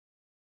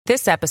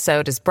This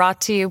episode is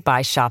brought to you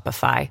by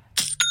Shopify.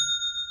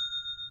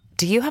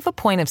 Do you have a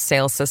point of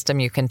sale system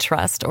you can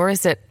trust, or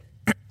is it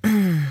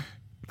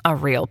a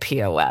real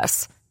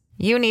POS?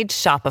 You need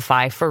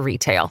Shopify for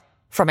retail.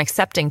 From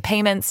accepting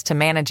payments to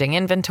managing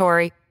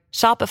inventory,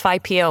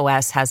 Shopify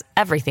POS has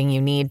everything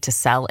you need to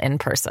sell in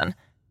person.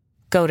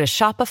 Go to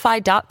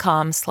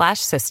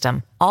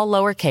shopify.com/system, all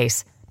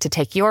lowercase, to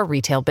take your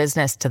retail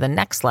business to the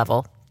next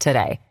level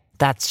today.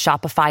 That's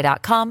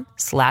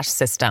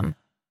shopify.com/system.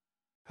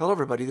 Hello,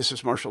 everybody. This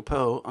is Marshall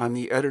Poe. I'm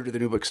the editor of the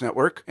New Books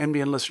Network.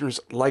 NBN listeners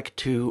like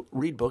to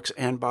read books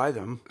and buy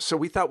them. So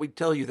we thought we'd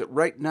tell you that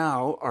right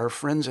now, our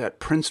friends at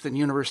Princeton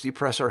University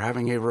Press are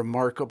having a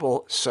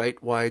remarkable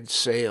site-wide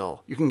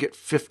sale. You can get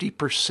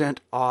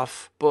 50%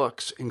 off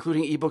books,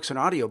 including ebooks and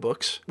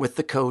audiobooks, with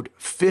the code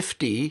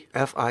 50,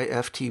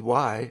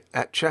 F-I-F-T-Y,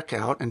 at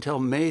checkout until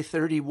May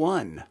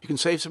 31. You can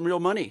save some real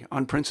money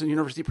on Princeton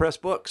University Press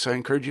books. I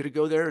encourage you to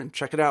go there and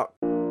check it out.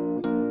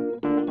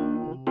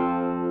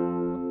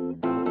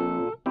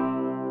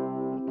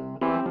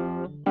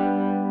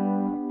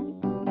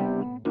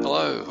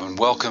 Hello and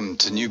welcome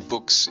to New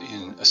Books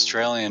in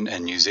Australian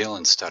and New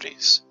Zealand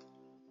Studies.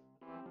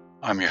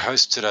 I'm your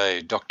host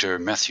today, Dr.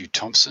 Matthew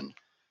Thompson.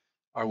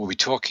 I will be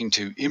talking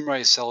to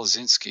Imre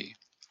Salazinski,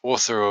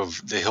 author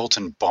of The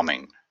Hilton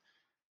Bombing,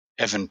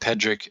 Evan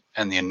Pedrick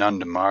and the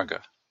Ananda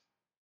Marga.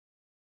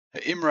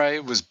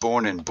 Imre was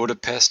born in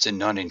Budapest in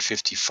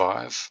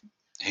 1955.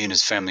 He and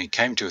his family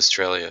came to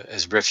Australia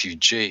as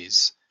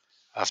refugees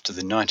after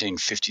the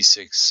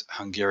 1956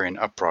 Hungarian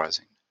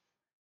uprising.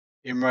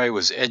 Imre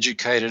was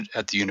educated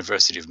at the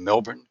University of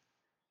Melbourne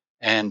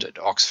and at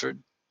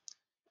Oxford.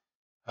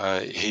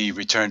 He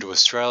returned to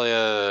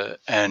Australia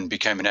and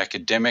became an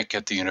academic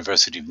at the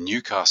University of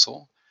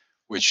Newcastle,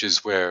 which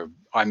is where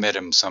I met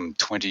him some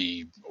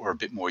 20 or a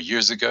bit more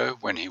years ago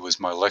when he was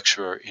my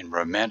lecturer in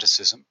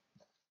Romanticism.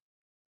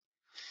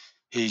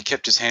 He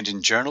kept his hand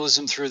in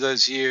journalism through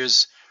those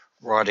years,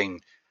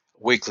 writing a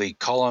weekly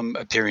column,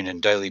 appearing in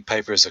daily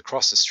papers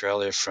across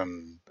Australia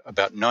from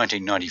about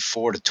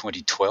 1994 to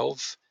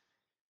 2012.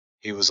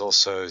 He was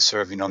also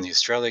serving on the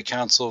Australia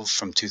Council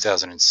from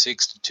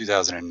 2006 to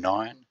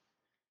 2009.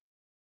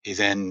 He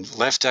then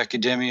left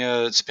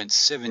academia, spent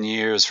 7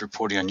 years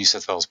reporting on New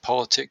South Wales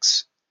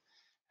politics,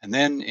 and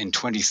then in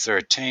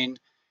 2013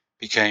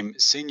 became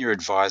senior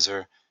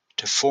advisor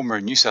to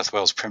former New South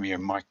Wales Premier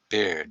Mike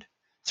Baird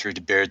through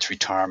to Baird's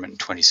retirement in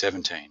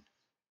 2017.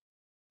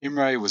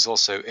 Imre was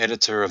also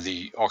editor of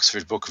the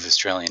Oxford Book of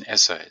Australian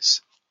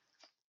Essays.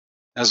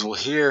 As we'll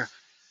hear,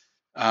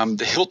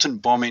 The Hilton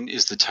Bombing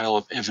is the tale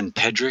of Evan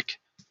Pedrick,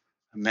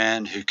 a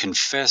man who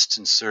confessed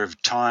and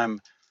served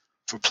time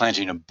for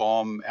planting a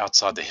bomb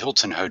outside the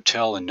Hilton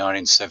Hotel in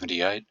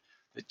 1978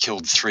 that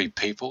killed 3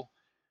 people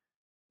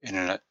in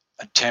an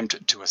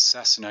attempt to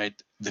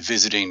assassinate the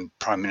visiting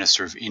Prime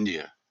Minister of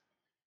India.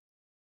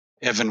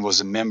 Evan was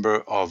a member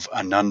of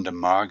Ananda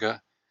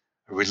Marga,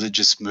 a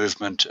religious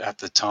movement at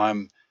the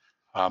time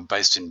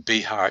based in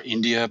Bihar,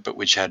 India, but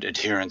which had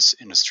adherents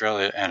in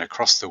Australia and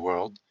across the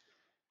world.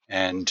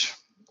 And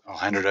I'll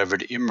hand it over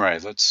to Imre.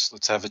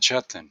 Let's have a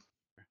chat then.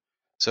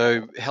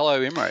 So,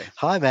 hello, Imre.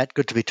 Hi, Matt.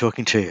 Good to be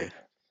talking to you.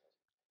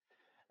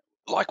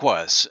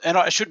 Likewise. And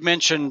I should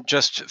mention,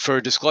 just for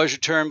disclosure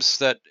terms,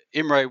 that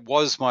Imre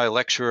was my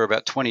lecturer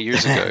about 20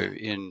 years ago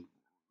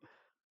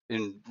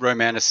in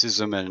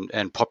Romanticism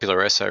and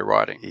popular essay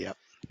writing. Yep.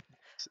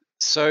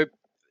 So,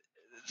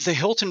 The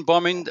Hilton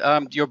Bombing,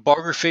 your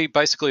biography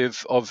basically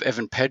of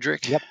Evan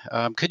Pedrick. Yep.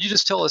 Could you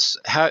just tell us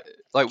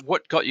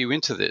what got you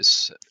into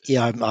this?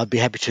 Yeah, I'd be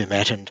happy to,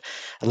 Matt. And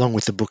along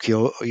with the book,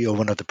 you're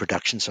one of the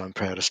productions I'm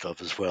proudest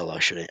of as well. I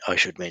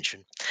should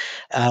mention.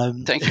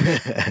 Thank you.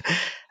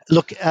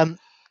 Look,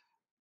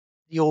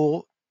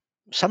 your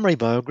summary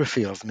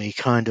biography of me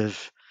kind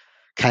of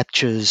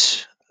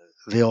captures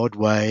the odd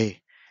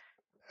way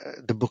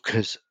the book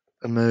has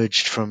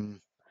emerged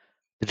from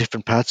the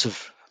different parts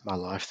of my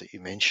life that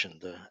you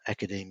mentioned, the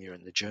academia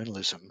and the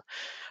journalism.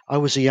 I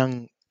was a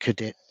young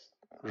cadet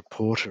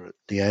reporter at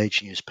the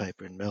Age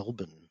newspaper in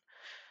Melbourne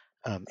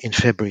in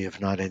February of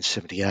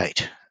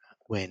 1978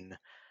 when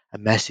a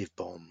massive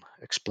bomb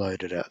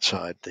exploded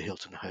outside the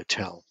Hilton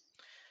Hotel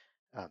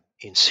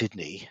in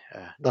Sydney,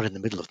 not in the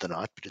middle of the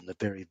night, but in the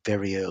very,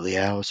 very early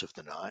hours of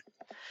the night,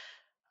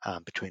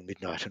 between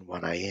midnight and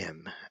 1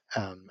 a.m.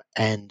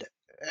 And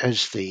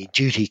as the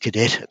duty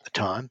cadet at the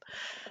time,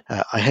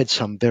 I had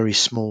some very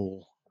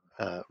small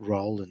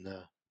role in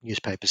the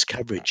newspaper's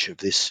coverage of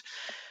this,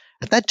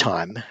 at that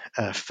time,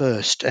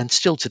 first and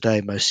still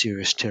today most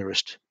serious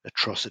terrorist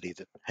atrocity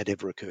that had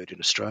ever occurred in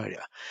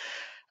Australia.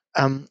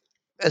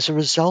 As a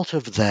result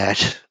of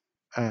that,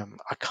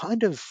 I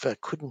kind of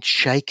couldn't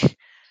shake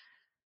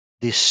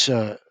this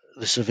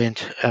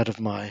event out of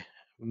my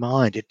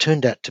mind. It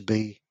turned out to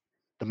be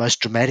the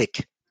most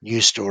dramatic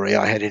news story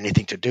I had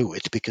anything to do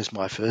with, because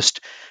my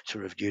first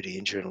tour of duty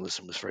in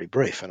journalism was very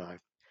brief, and I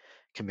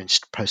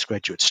commenced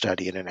postgraduate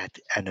study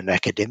and an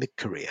academic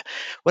career.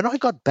 When I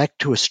got back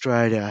to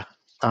Australia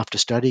after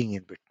studying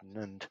in Britain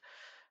and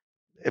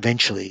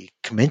eventually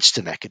commenced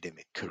an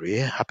academic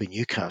career up in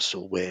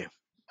Newcastle, where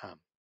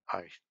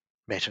I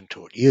met and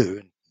taught you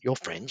and your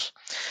friends.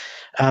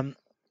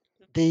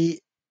 The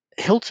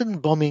Hilton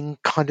bombing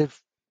kind of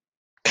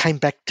came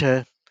back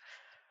to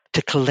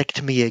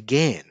collect me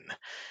again,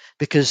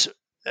 because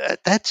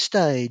at that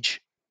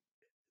stage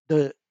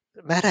the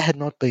matter had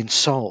not been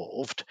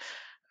solved.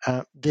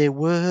 There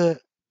were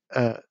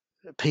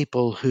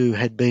people who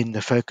had been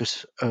the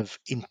focus of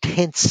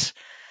intense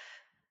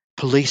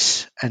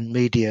police and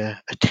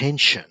media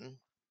attention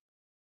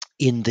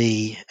in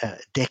the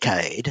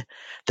decade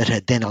that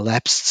had then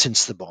elapsed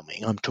since the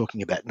bombing. I'm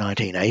talking about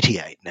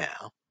 1988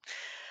 now,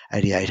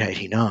 88,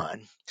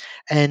 89.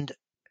 And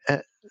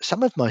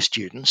some of my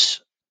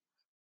students,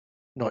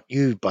 not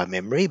you by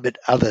memory, but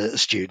other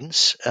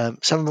students,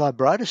 some of my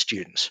brighter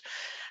students,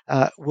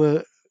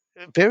 were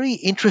very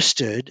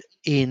interested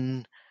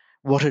in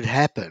what had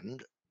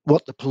happened,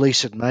 what the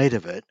police had made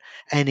of it,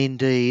 and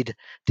indeed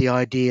the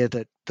idea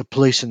that the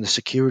police and the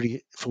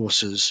security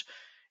forces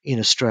in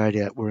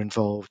Australia were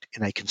involved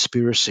in a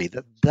conspiracy,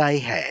 that they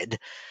had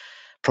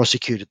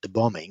prosecuted the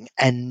bombing,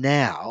 and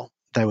now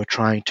they were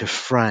trying to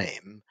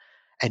frame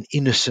an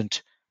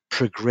innocent,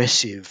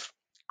 progressive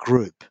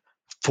group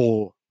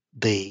for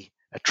the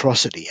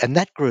atrocity. And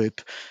that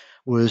group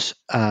was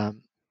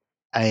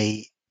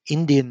a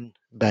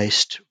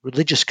Indian-based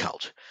religious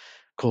cult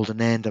called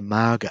Ananda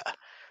Marga,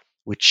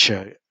 which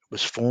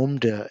was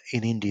formed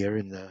in India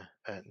in the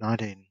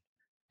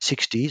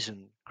 1960s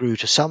and grew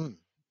to some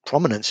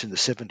prominence in the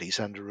 70s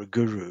under a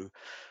guru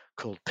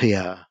called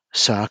P.R.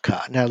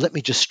 Sarkar. Now, let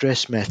me just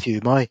stress, Matthew,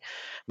 my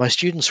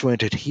students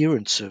weren't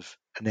adherents of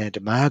Ananda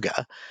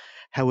Marga.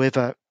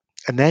 However,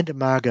 Ananda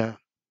Marga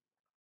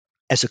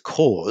as a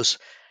cause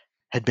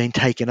had been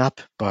taken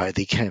up by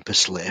the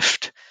campus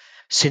left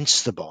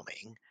since the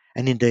bombing,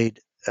 and indeed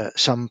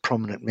some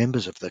prominent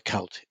members of the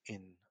cult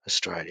in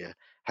Australia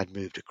had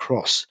moved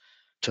across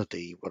to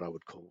the what I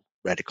would call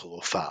radical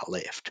or far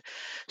left.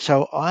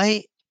 So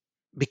I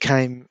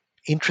became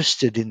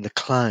interested in the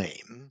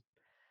claim,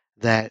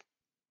 that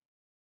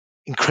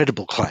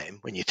incredible claim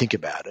when you think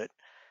about it,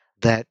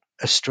 that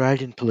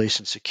Australian police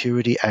and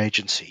security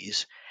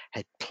agencies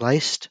had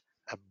placed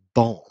a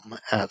bomb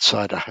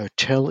outside a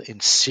hotel in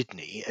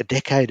Sydney a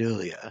decade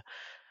earlier,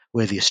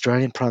 where the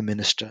Australian Prime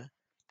Minister,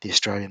 the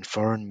Australian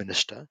Foreign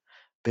Minister,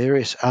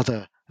 various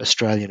other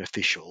Australian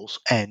officials,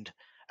 and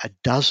a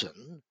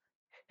dozen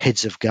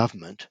heads of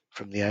government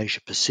from the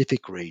Asia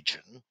Pacific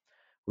region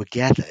were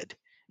gathered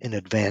in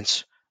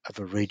advance of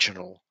a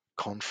regional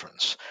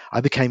conference.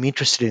 I became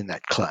interested in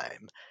that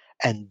claim,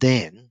 and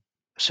then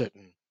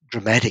certain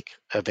dramatic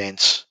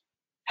events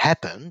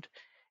happened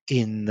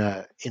in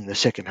the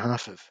second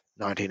half of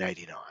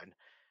 1989,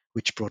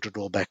 which brought it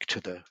all back to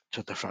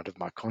the front of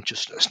my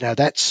consciousness. Now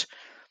that's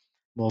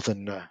more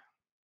than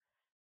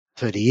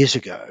 30 years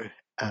ago,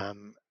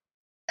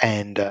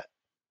 and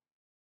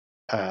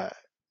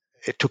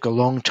it took a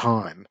long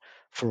time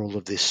for all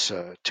of this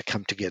to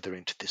come together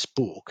into this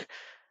book.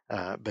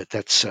 But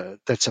that's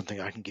something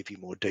I can give you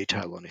more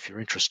detail on if you're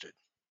interested.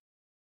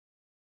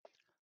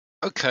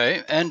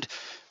 Okay, and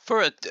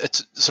for a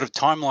sort of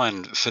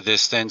timeline for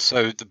this, then,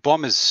 so the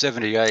bomb is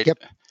 78. Yep.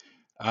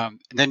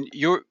 Then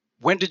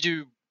when did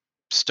you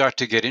start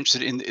to get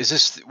interested in? Is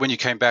this when you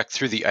came back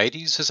through the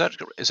 80s? Is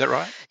that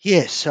right?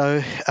 Yes.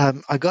 So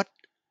I got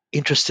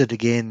interested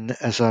again,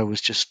 as I was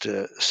just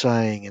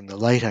saying, in the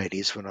late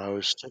 80s when I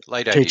was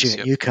teaching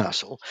at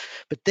Newcastle.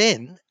 But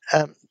then,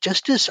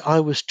 just as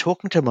I was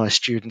talking to my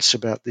students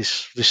about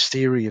this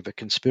theory of a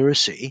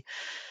conspiracy,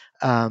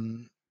 a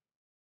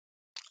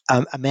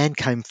man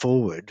came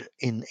forward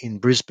in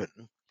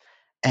Brisbane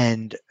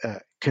and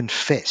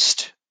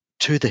confessed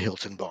to the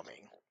Hilton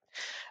bombing.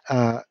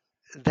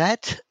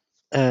 That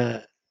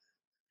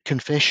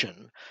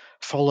confession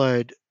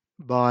followed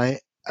by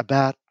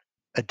about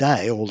a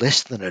day or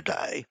less than a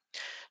day,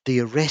 the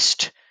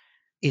arrest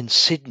in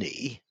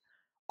Sydney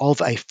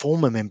of a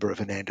former member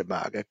of Ananda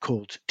Marga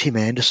called Tim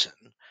Anderson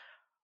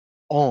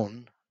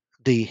on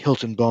the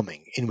Hilton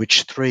bombing, in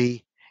which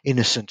 3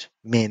 innocent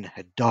men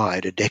had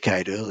died a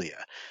decade earlier.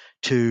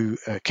 2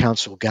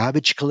 council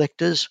garbage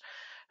collectors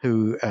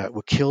who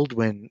were killed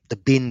when the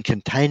bin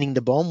containing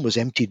the bomb was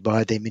emptied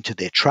by them into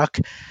their truck,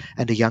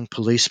 and a young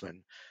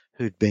policeman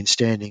who'd been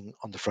standing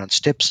on the front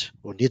steps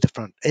or near the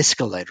front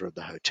escalator of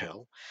the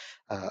hotel,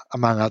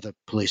 among other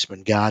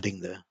policemen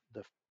guarding the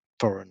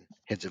foreign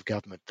heads of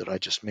government that I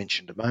just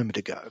mentioned a moment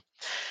ago.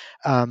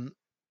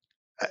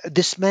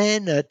 This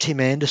man, Tim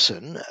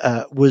Anderson,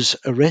 was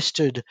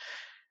arrested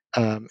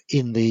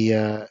in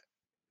the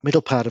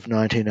middle part of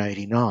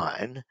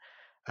 1989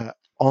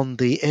 on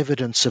the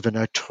evidence of a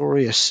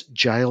notorious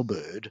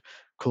jailbird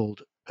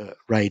called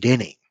Ray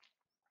Denning.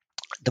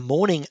 The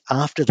morning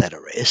after that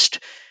arrest,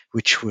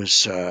 which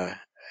was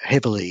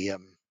heavily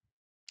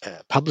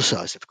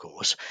publicised, of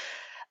course,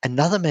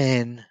 another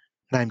man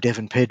named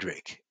Evan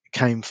Pedrick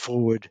came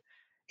forward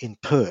in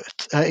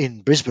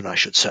Brisbane, I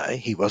should say.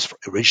 He was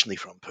originally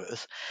from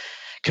Perth,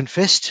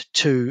 confessed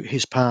to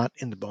his part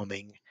in the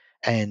bombing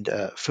and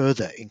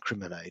further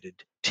incriminated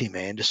Tim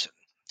Anderson.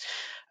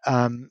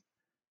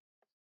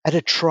 At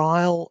a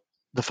trial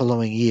the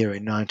following year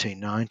in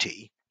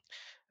 1990,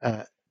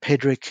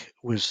 Pedrick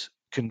was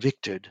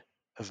convicted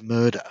of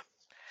murder.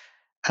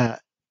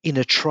 In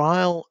a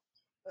trial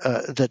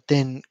that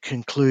then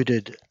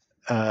concluded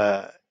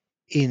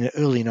in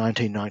early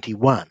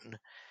 1991,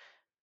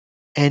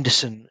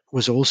 Anderson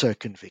was also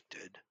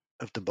convicted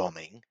of the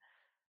bombing,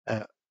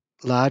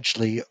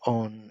 largely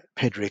on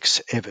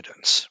Pedrick's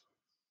evidence.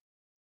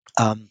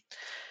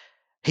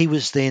 He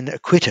was then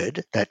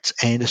acquitted, that's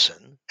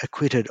Anderson,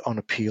 acquitted on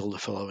appeal the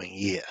following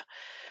year.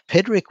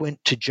 Pedrick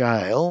went to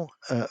jail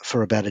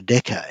for about a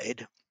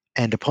decade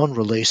and upon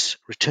release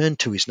returned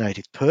to his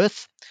native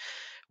Perth,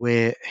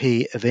 where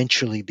he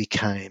eventually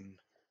became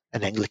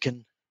an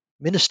Anglican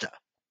minister.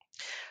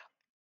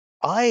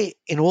 I,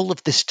 in all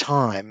of this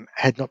time,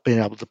 had not been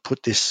able to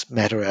put this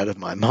matter out of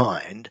my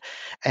mind,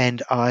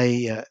 and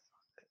I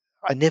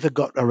never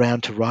got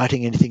around to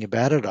writing anything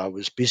about it. I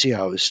was busy.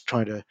 I was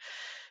trying to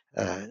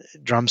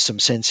drum some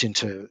sense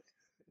into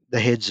the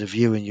heads of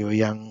you and your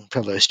young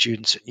fellow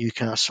students at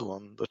Newcastle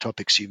on the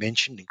topics you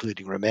mentioned,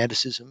 including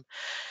romanticism.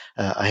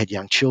 I had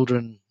young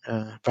children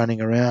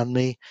running around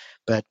me,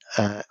 but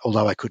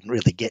although I couldn't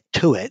really get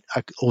to it,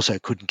 I also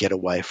couldn't get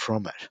away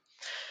from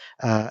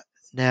it.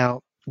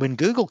 Now, when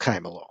Google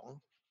came along,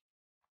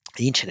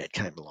 the internet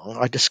came along,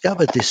 I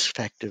discovered this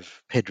fact of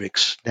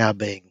Pedrick's now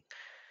being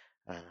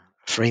a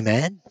free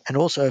man and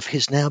also of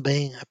his now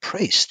being a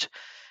priest.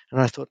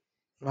 And I thought,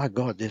 my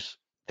God,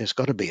 there's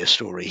got to be a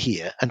story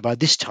here. And by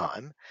this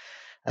time,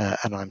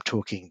 and I'm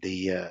talking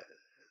the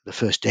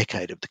first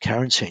decade of the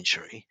current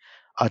century,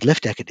 I'd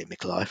left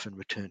academic life and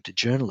returned to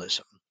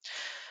journalism.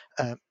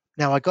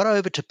 Now, I got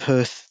over to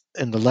Perth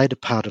in the later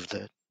part of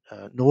the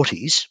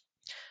noughties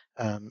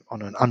on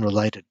an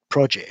unrelated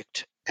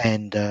project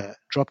and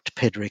dropped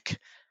Pedrick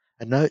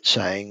a note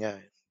saying,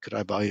 could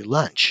I buy you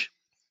lunch?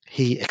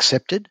 He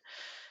accepted.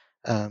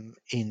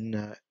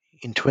 In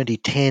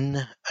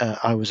 2010,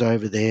 I was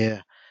over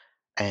there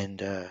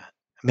and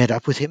met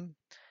up with him,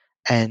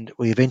 and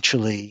we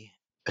eventually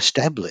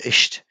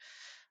established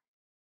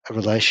a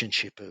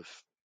relationship of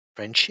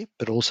friendship,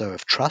 but also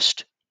of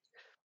trust,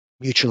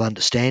 mutual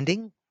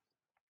understanding.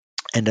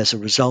 And as a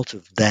result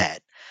of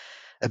that,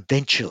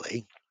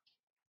 eventually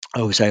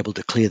I was able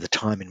to clear the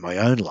time in my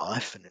own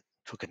life, and it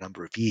took a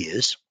number of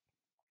years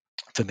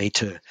for me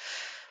to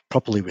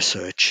properly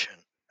research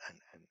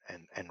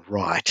and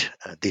write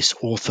this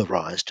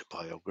authorized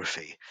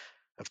biography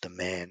of the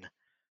man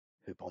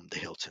who bombed the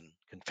Hilton,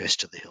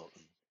 confessed to the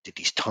Hilton, did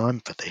his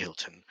time for the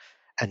Hilton,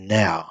 and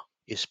now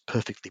is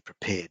perfectly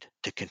prepared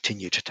to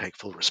continue to take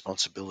full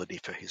responsibility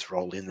for his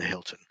role in the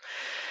Hilton.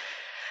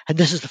 And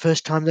this is the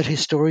first time that his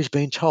story's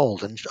been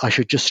told. And I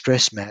should just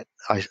stress, Matt,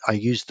 I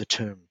use the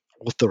term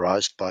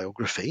authorized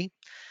biography,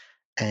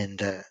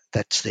 and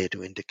that's there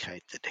to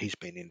indicate that he's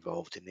been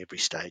involved in every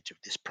stage of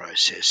this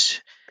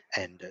process.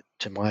 And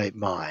to my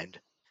mind,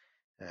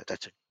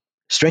 that's a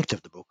strength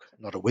of the book,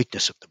 not a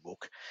weakness of the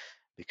book,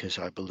 because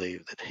I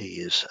believe that he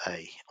is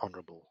a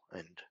honourable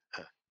and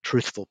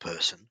truthful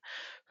person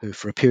who,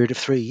 for a period of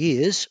 3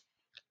 years,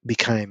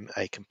 became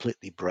a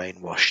completely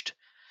brainwashed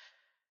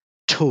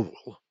tool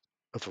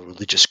of a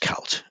religious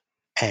cult.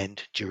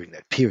 And during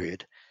that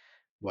period,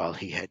 while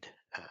he had,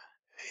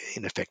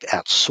 in effect,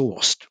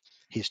 outsourced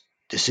his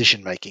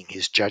decision-making,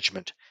 his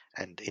judgment,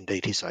 and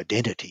indeed his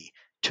identity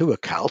to a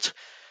cult,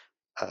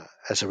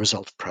 as a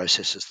result of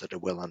processes that are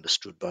well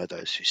understood by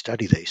those who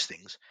study these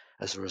things,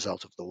 as a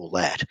result of all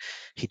that,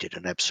 he did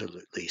an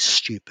absolutely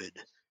stupid,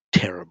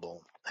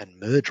 terrible, and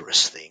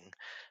murderous thing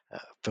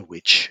for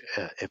which,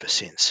 ever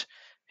since,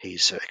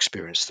 he's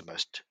experienced the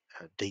most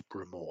deep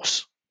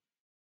remorse.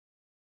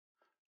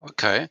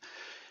 Okay.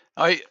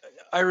 I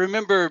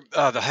remember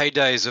the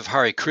heydays of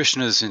Hare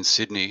Krishnas in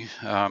Sydney,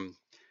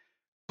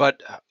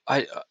 but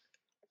I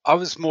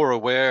was more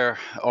aware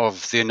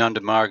of the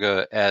Ananda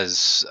Marga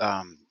as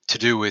to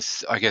do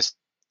with, I guess,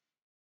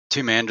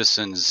 Tim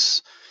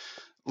Anderson's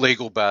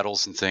legal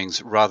battles and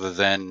things, rather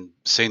than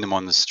seeing them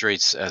on the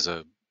streets as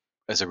a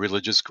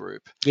religious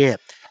group. Yeah.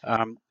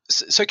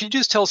 So can you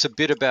just tell us a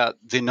bit about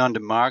the Ananda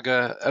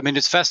Marga? I mean,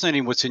 it's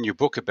fascinating what's in your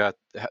book about,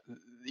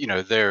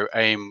 their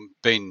aim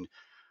being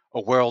a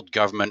world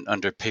government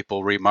under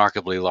people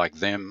remarkably like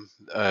them,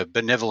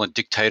 benevolent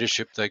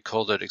dictatorship, they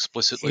called it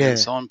explicitly, and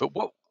so on. But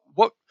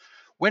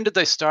when did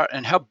they start,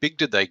 and how big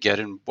did they get,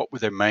 and what were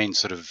their main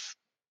sort of,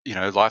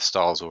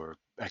 lifestyles or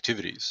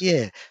activities?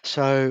 Yeah.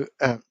 So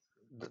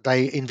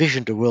they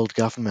envisioned a world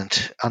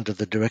government under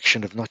the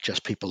direction of not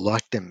just people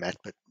like them, Matt,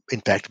 but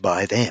in fact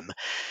by them.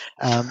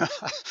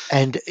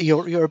 And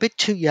you're a bit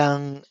too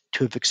young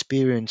to have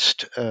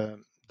experienced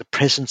the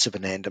presence of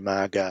Ananda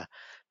Marga,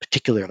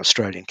 particularly on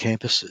Australian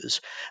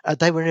campuses.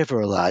 They were never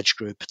a large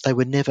group. They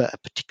were never a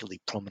particularly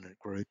prominent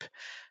group.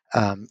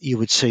 You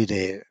would see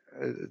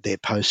their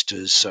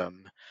posters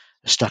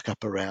stuck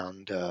up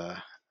around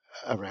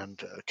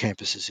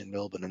campuses in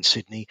Melbourne and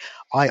Sydney.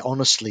 I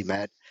honestly,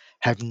 Matt,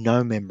 have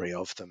no memory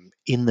of them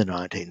in the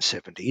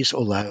 1970s,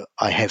 although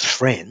I have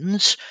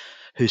friends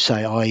who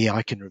say, oh, yeah,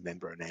 I can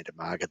remember Ananda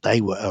Marga.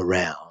 They were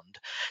around.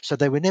 So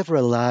they were never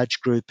a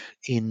large group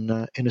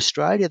in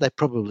Australia. They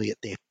probably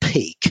at their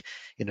peak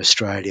in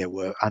Australia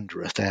were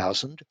under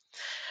 1,000.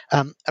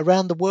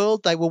 Around the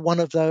world, they were one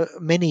of the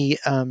many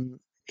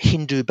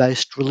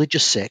Hindu-based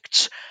religious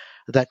sects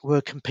that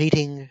were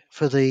competing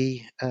for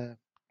the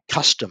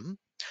custom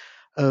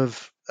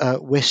of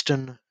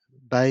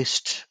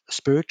Western-based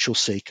spiritual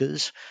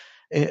seekers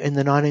in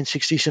the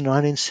 1960s and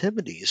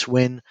 1970s,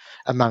 when,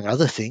 among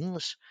other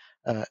things,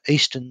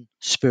 Eastern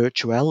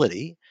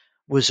spirituality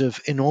was of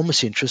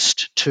enormous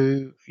interest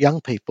to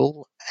young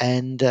people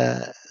and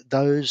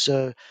those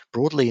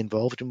broadly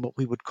involved in what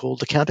we would call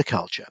the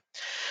counterculture.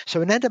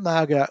 So Ananda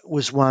Marga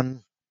was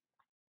one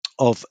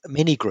of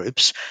many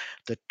groups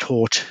that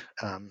taught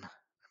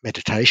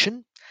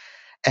meditation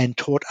and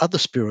taught other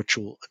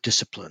spiritual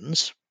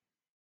disciplines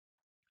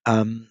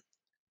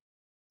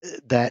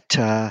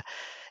that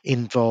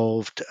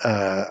involved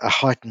a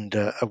heightened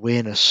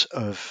awareness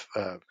of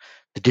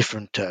the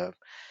different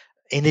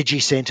energy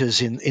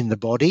centers in the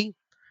body.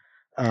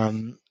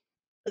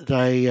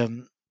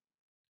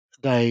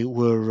 They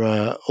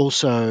were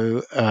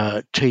also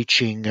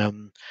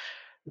teaching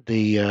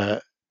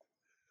the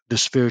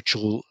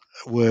spiritual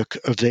work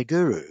of their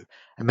guru,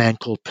 a man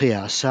called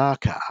P.R.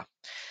 Sarkar.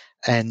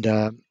 And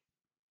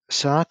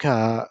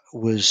Sarkar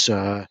was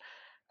a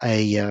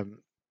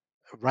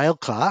rail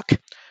clerk.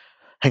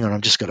 Hang on,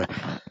 I'm just going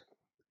to...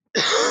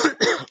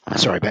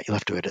 Sorry about, you'll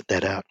have to edit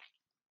that out.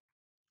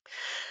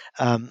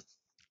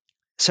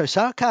 So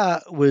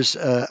Sarkar was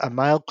a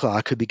mail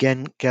clerk who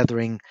began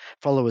gathering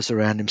followers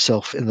around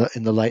himself in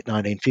the late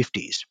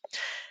 1950s.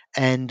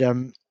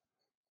 And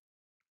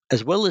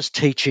as well as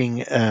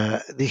teaching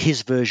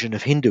his version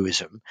of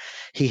Hinduism,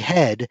 he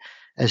had,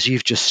 as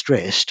you've just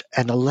stressed,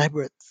 an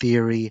elaborate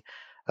theory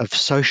of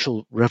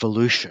social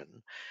revolution,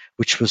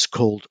 which was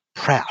called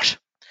Prout.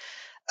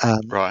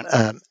 Right.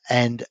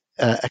 And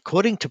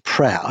according to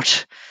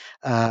Prout,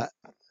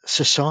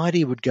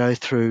 society would go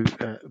through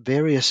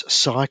various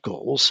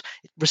cycles.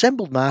 It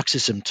resembled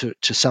Marxism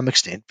to some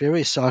extent,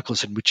 various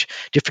cycles in which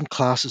different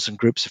classes and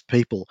groups of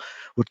people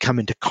would come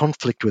into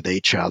conflict with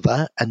each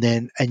other, and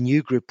then a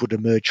new group would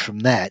emerge from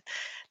that.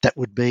 That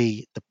would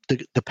be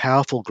the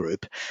powerful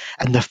group,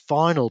 and the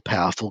final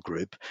powerful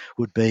group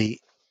would be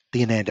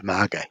the Ananda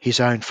Marga,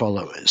 his own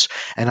followers.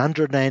 And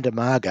under Ananda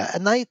Marga,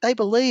 and they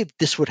believed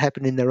this would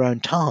happen in their own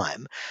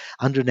time,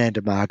 under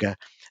Ananda Marga,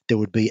 there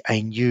would be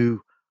a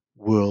new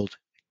world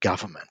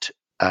government,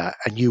 a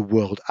new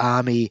world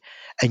army,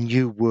 a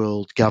new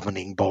world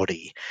governing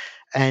body.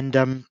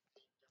 And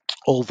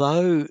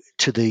although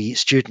to the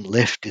student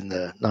left in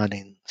the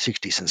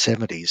 1960s and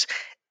 70s,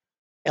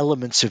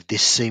 elements of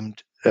this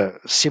seemed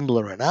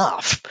similar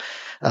enough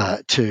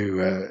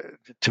to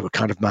a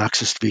kind of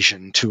Marxist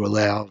vision to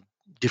allow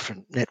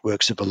different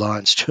networks of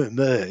alliance to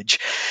emerge.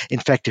 In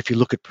fact, if you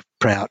look at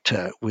Prout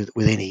with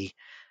any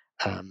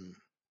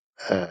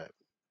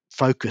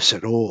focus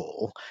at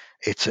all,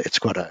 it's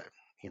quite a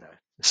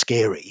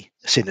scary,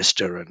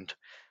 sinister, and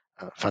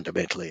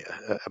fundamentally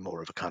a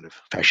more of a kind of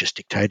fascist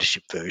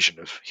dictatorship version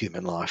of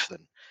human life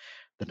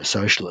than a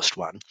socialist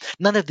one.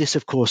 None of this,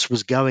 of course,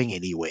 was going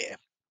anywhere.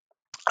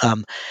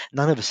 None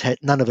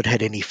of it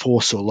had any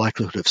force or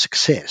likelihood of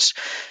success.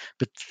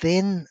 But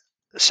then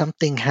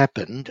something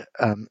happened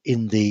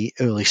in the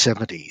early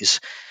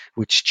 70s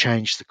which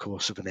changed the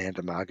course of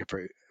Ananda Marga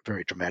very,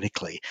 very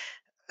dramatically.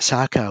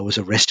 Sarkar was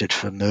arrested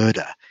for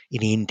murder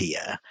in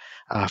India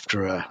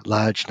after a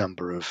large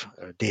number of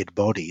dead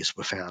bodies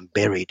were found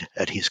buried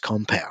at his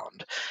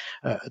compound.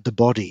 The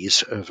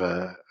bodies of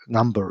a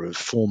number of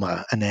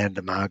former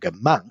Ananda Marga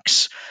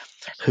monks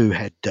who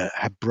had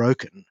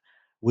broken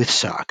with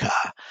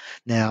Sarkar.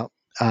 Now,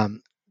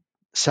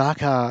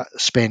 Sarkar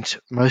spent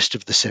most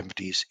of the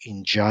 70s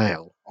in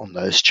jail on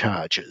those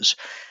charges,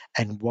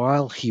 and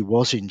while he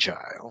was in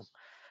jail,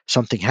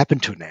 something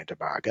happened to Ananda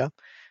Marga,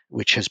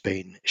 which has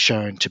been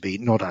shown to be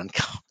not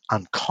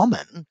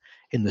uncommon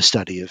in the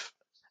study of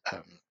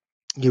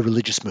new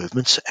religious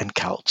movements and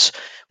cults,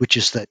 which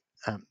is that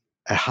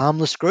a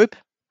harmless group,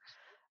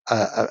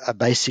 a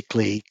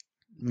basically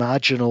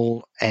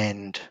marginal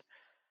and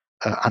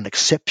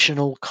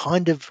unexceptional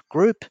kind of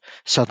group,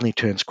 suddenly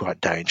turns quite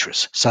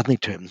dangerous, suddenly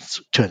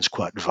turns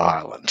quite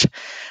violent.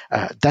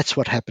 That's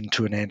what happened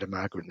to Ananda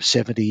Marga in the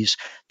 70s.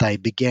 They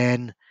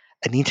began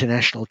an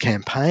international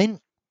campaign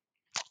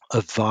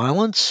of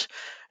violence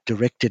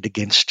directed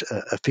against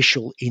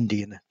official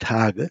Indian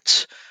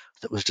targets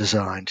that was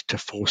designed to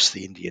force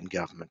the Indian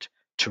government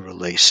to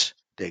release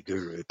their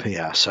guru,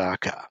 P.R.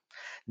 Sarkar.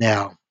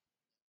 Now,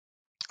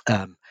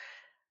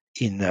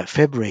 in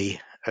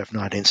February of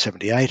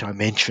 1978, I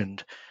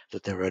mentioned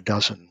that there were a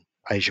dozen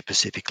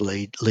Asia-Pacific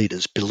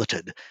leaders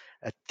billeted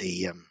at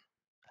the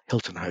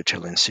Hilton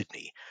Hotel in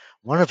Sydney.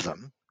 One of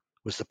them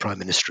was the Prime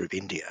Minister of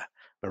India,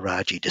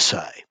 Morarji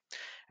Desai.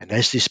 And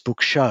as this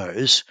book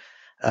shows,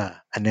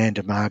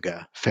 Ananda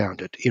Marga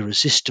found it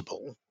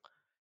irresistible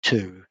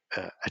to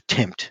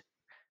attempt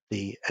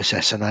the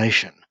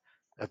assassination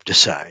of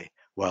Desai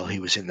while he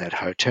was in that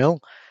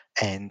hotel,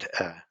 and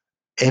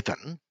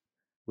Evan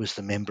was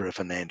the member of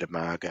Ananda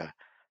Marga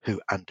who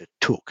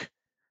undertook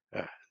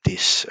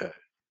this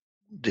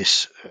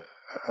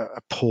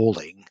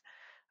appalling,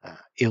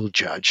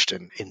 ill-judged,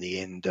 and in the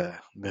end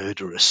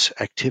murderous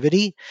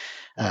activity.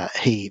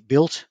 He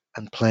built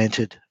and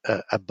planted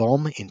a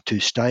bomb in 2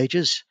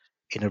 stages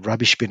in a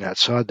rubbish bin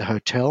outside the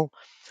hotel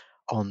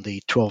on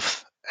the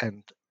 12th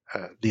and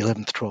the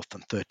 11th, 12th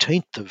and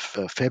 13th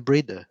of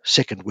February, the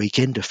second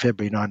weekend of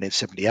February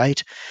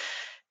 1978.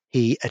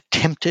 He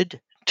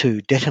attempted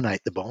to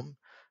detonate the bomb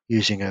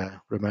using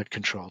a remote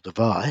control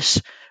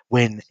device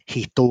when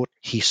he thought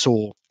he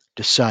saw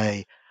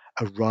Desai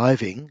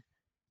arriving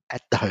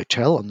at the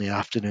hotel on the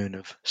afternoon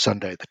of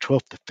Sunday the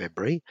 12th of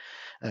February.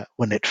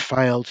 When it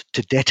failed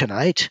to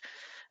detonate,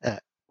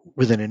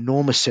 with an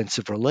enormous sense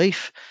of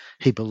relief,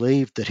 he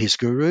believed that his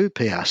guru,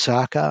 P.R.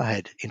 Sarkar,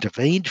 had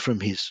intervened from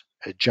his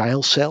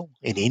jail cell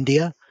in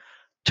India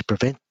to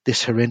prevent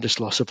this horrendous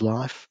loss of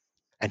life,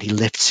 and he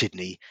left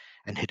Sydney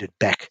and headed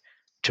back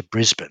to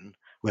Brisbane,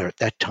 where at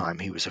that time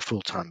he was a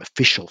full-time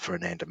official for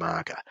Ananda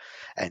Marga.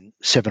 And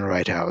 7 or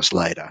 8 hours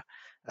later,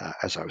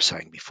 as I was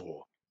saying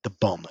before, the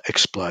bomb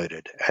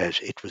exploded as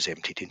it was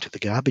emptied into the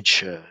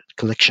garbage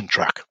collection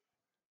truck.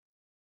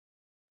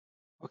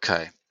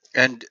 Okay.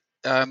 And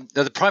now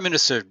the Prime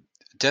Minister,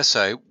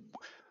 Desai,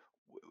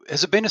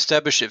 has it been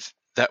established if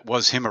that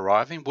was him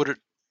arriving? Would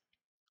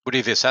he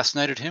have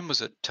assassinated him?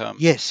 Was it?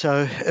 Yes.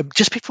 So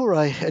just before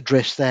I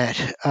address that,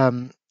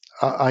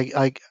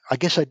 I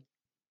guess I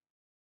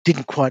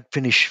didn't quite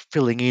finish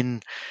filling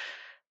in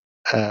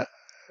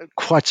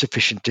quite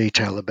sufficient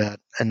detail about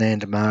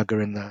Ananda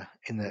Marga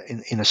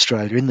in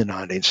Australia in the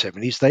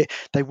 1970s.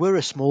 They were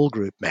a small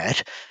group,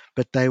 Matt,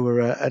 but they were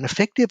an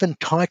effective and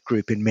tight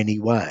group in many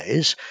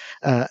ways.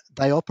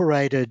 They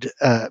operated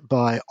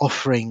by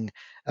offering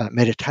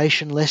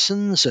meditation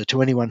lessons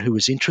to anyone who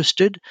was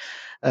interested.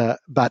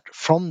 But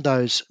from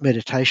those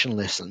meditation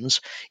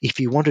lessons, if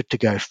you wanted to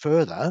go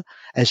further,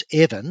 as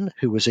Evan,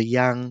 who was a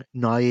young,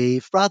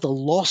 naive, rather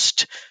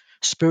lost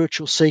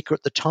spiritual seeker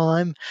at the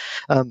time,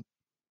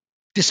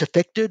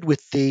 disaffected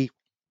with the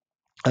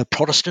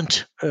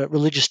Protestant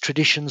religious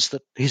traditions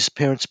that his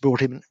parents brought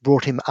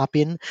him up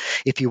in.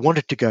 If you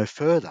wanted to go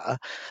further,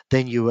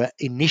 then you were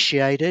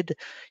initiated.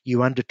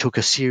 You undertook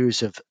a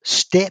series of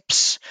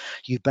steps.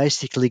 You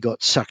basically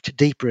got sucked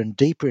deeper and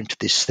deeper into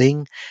this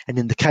thing. And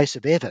in the case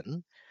of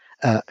Evan,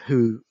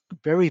 who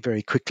very,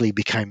 very quickly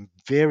became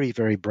very,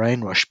 very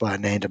brainwashed by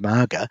Ananda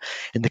Marga,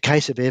 in the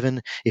case of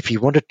Evan, if you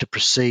wanted to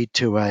proceed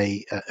to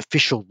a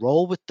official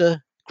role with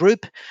the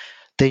group,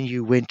 then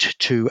you went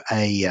to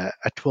a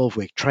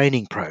 12-week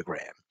training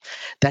program.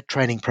 That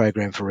training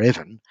program for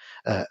Evan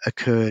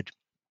occurred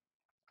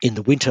in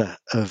the winter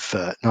of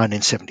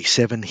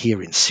 1977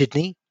 here in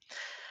Sydney.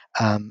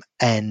 And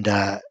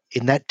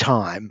in that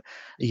time,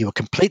 you were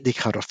completely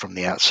cut off from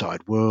the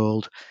outside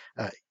world.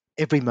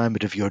 Every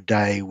moment of your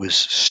day was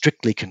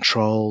strictly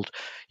controlled.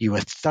 You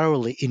were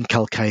thoroughly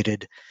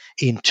inculcated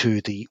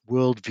into the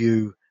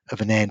worldview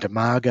of Ananda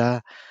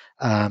Marga.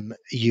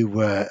 You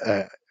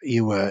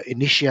were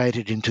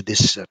initiated into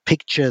this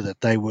picture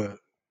that they were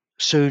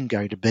soon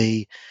going to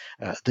be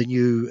the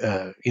new,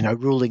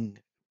 ruling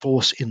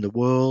force in the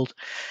world.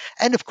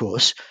 And of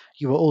course,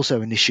 you were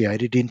also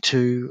initiated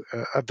into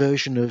a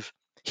version of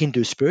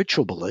Hindu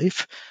spiritual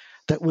belief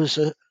that was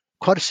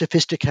quite a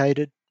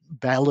sophisticated,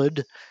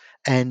 valid,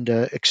 and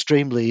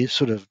extremely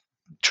sort of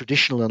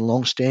traditional and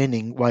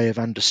long-standing way of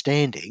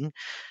understanding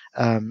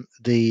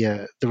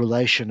the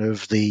relation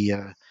of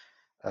the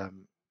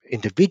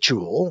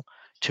individual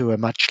to a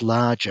much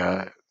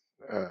larger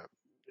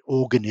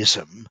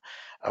organism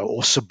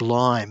or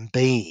sublime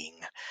being,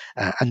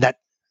 and that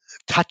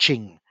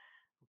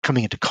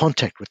coming into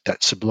contact with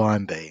that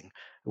sublime being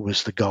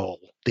was the goal,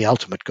 the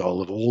ultimate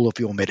goal of all of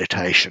your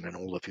meditation and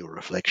all of your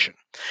reflection.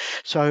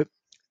 So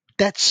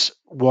that's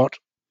what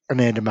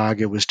Ananda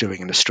Marga was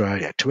doing in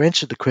Australia. To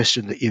answer the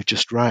question that you've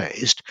just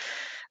raised,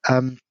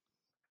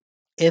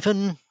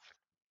 Evan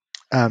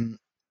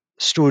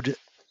stood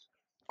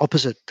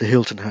opposite the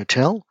Hilton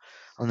Hotel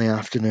on the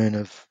afternoon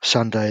of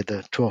Sunday,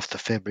 the 12th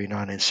of February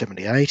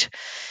 1978.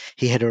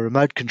 He had a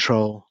remote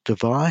control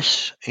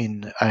device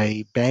in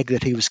a bag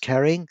that he was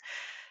carrying.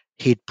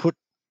 He'd put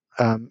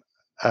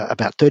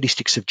about 30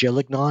 sticks of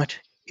gelignite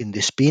in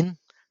this bin.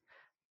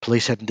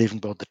 Police hadn't even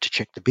bothered to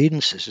check the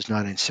bins. This is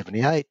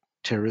 1978.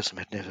 Terrorism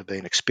had never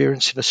been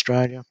experienced in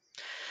Australia.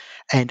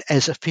 And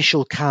as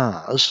official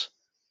cars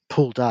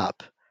pulled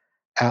up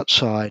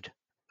outside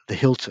the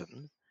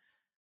Hilton,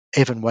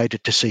 Evan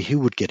waited to see who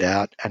would get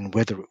out and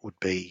whether it would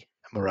be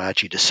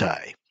Morarji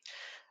Desai,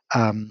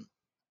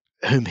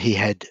 whom he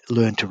had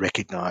learned to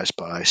recognise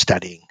by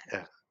studying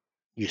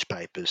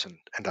newspapers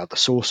and other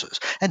sources,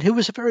 and who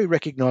was a very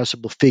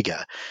recognisable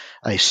figure,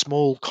 a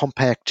small,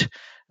 compact,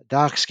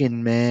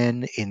 dark-skinned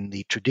man in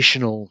the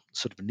traditional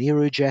sort of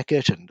Nehru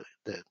jacket and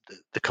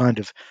the kind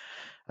of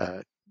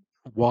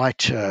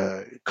white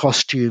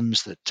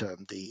costumes that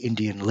the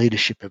Indian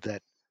leadership of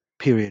that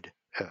period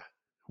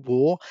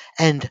wore,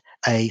 and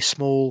a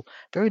small,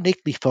 very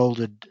neatly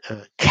folded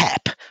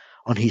cap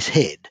on his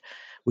head,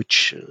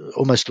 which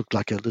almost looked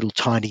like a little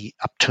tiny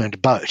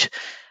upturned boat.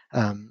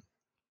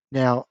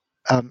 Now,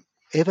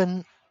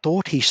 Evan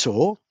thought he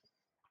saw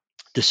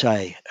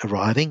Desai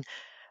arriving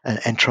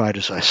and tried,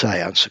 as I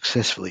say,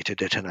 unsuccessfully to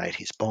detonate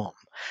his bomb.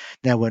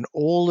 Now, when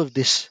all of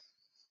this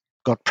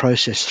got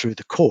processed through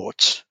the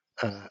courts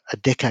a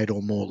decade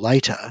or more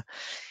later,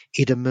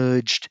 it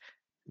emerged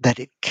that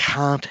it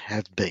can't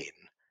have been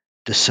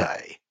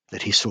Desai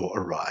that he saw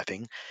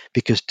arriving,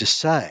 because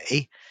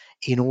Desai,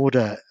 in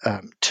order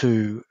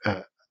to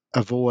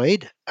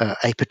avoid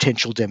a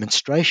potential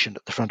demonstration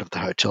at the front of the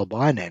hotel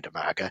by Nanda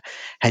Marga,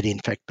 had in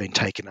fact been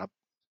taken up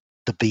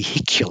the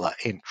vehicular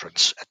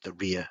entrance at the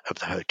rear of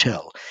the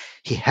hotel.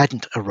 He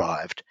hadn't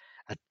arrived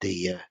at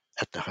the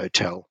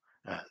hotel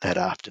that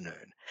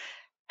afternoon.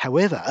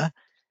 However,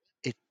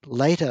 it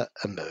later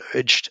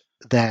emerged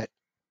that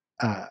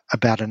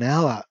about an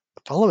hour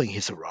following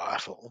his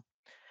arrival,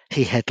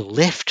 he had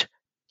left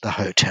the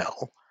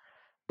hotel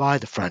by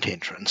the front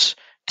entrance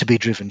to be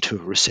driven to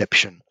a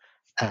reception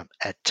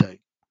at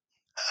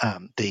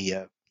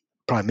the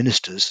Prime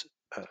Minister's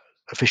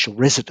official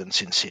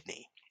residence in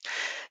Sydney.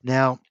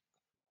 Now,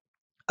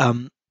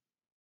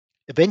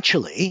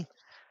 eventually,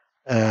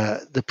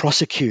 the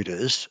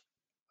prosecutors,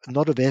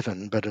 not of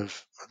Evan, but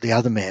of the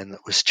other man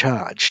that was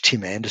charged,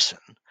 Tim Anderson,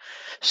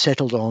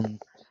 settled on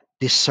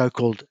this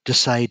so-called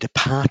Desai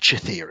departure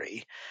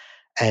theory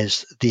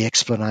as the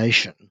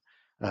explanation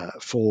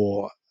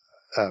for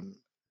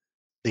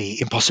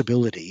the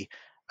impossibility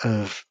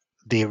of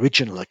the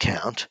original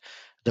account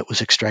that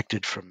was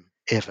extracted from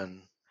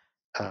Evan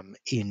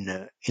in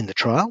the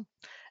trial,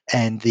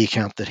 and the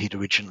account that he'd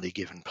originally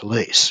given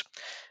police.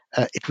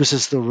 It was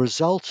as the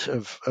result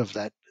of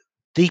that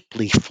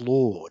deeply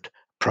flawed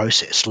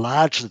process,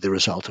 largely the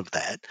result of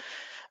that,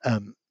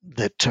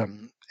 that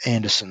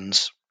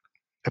Anderson's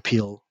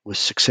appeal was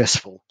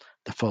successful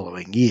the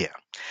following year.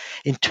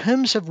 In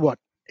terms of what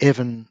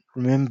Evan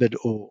remembered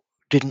or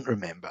didn't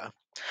remember,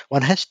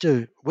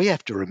 we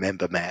have to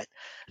remember, Matt,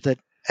 that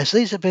as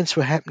these events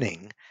were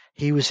happening,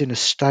 he was in a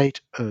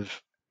state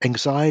of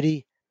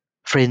anxiety,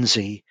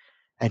 frenzy,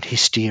 and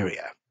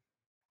hysteria.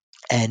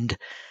 And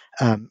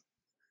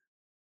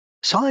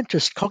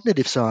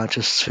cognitive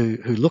scientists who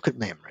look at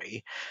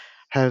memory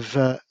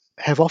have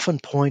often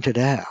pointed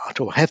out,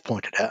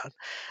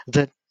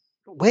 that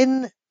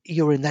when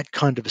you're in that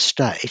kind of a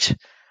state,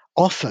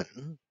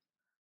 often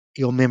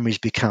your memories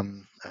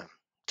become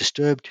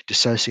disturbed,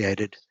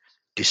 dissociated,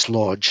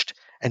 dislodged,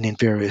 and in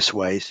various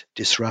ways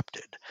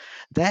disrupted.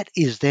 That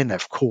is then,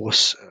 of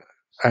course,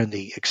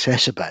 only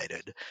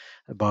exacerbated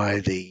by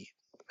the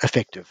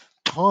effect of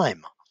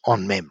time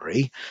on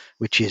memory,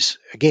 which is,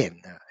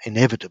 again,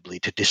 inevitably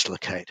to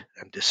dislocate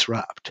and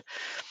disrupt.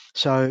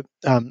 So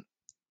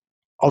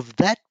of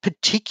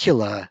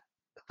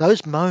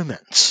those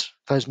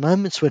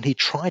moments when he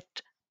tried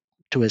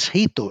to, as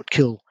he thought,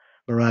 kill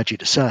Morarji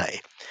Desai,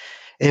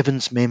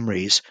 Evan's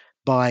memories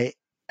by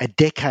a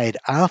decade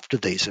after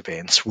these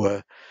events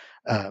were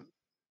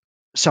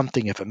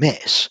something of a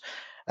mess.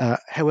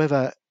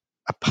 However,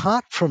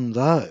 apart from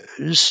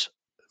those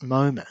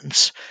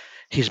moments,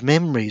 his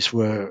memories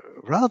were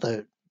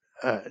rather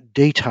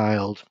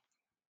detailed,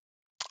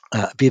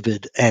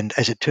 vivid, and,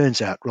 as it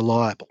turns out,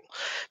 reliable,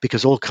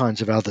 because all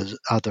kinds of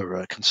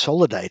other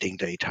consolidating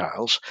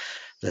details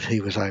that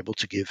he was able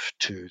to give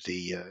to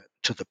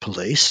the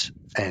police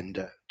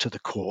and to the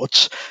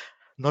courts,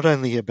 not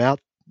only about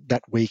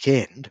that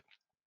weekend,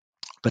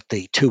 but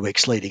the 2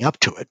 weeks leading up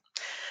to it,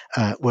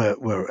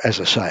 were, as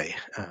I say,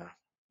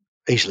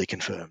 easily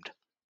confirmed.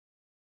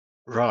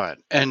 Right.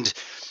 And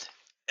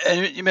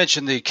you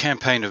mentioned the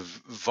campaign of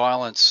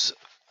violence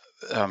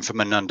from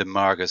Nanda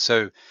Marga.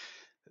 So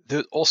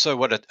there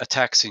also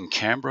attacks in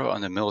Canberra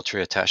on the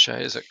military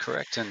attaché, is that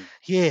correct?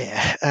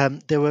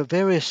 There were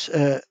various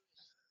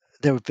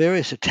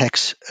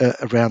attacks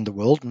around the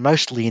world,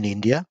 mostly in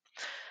India,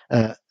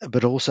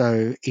 but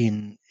also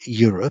in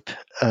Europe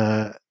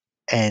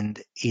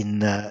and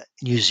in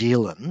New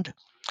Zealand,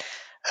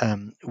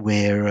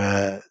 where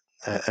a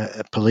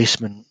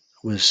policeman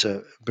was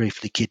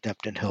briefly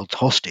kidnapped and held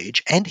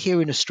hostage, and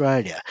here in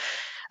Australia.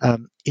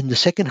 In the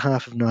second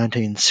half of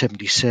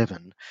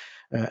 1977,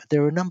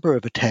 there were a number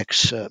of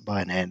attacks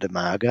by Nanda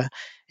Marga,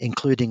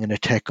 including an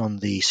attack on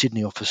the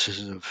Sydney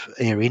offices of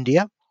Air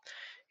India,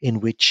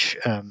 in which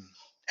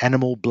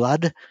animal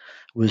blood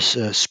was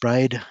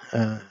sprayed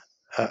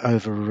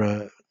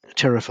over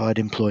terrified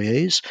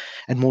employees,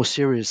 and more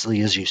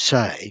seriously, as you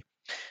say,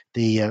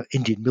 the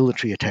Indian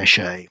military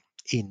attaché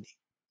in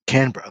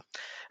Canberra,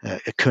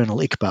 Colonel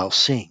Iqbal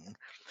Singh,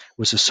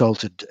 was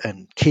assaulted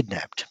and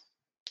kidnapped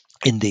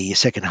in the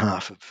second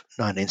half of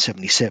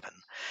 1977,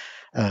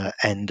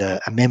 and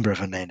a member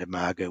of Nanda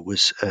Marga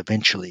was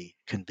eventually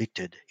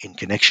convicted in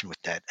connection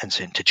with that and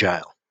sent to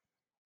jail.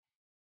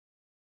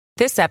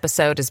 This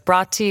episode is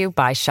brought to you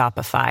by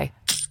Shopify.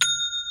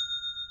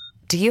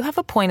 Do you have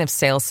a point of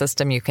sale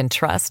system you can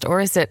trust, or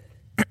is it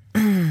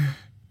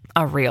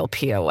a real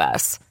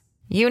POS?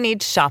 you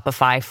need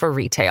Shopify for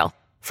retail.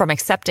 From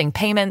accepting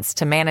payments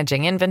to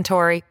managing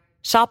inventory,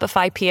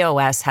 Shopify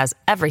POS has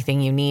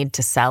everything you need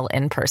to sell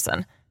in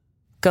person.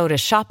 Go to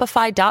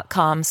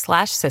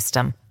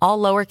shopify.com/system, all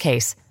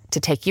lowercase, to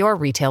take your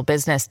retail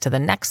business to the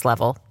next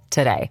level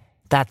today.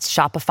 That's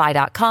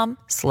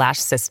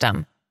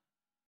shopify.com/system.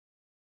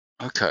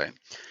 Okay.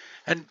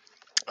 And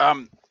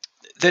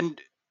then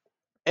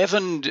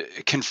Evan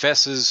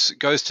confesses,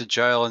 goes to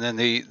jail, and then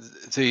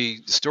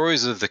the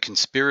stories of the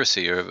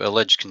conspiracy or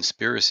alleged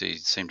conspiracy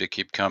seem to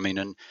keep coming.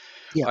 And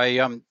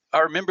I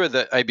remember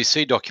the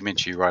ABC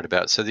documentary you write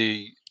about. So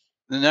the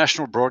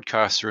national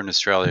broadcaster in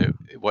Australia,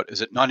 what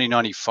is it,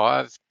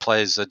 1995,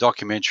 plays a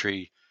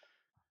documentary.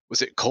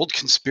 Was it called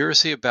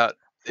Conspiracy? About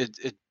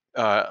it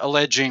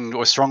alleging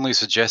or strongly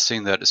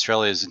suggesting that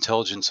Australia's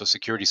intelligence or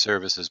security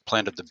services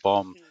planted the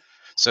bomb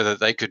so that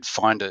they could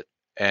find it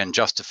and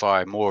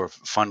justify more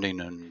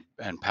funding and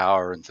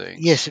power and things.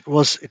 Yes, it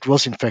was. It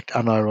was in fact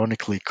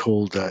unironically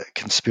called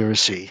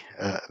Conspiracy,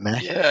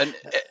 Matt. Yeah,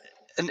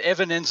 and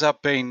Evan ends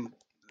up being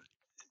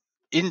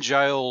in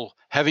jail,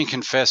 having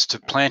confessed to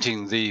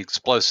planting the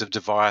explosive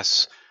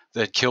device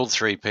that killed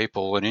 3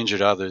 people and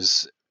injured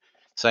others,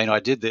 saying, I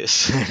did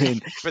this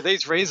for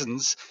these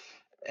reasons.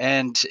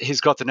 And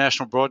he's got the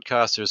national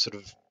broadcaster sort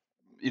of,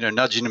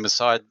 nudging him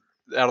aside,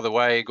 out of the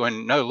way,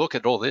 going, no, look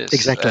at all this.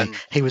 Exactly.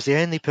 He was the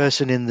only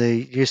person in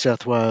the New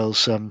South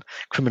Wales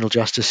criminal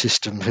justice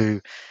system who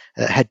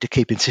had to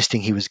keep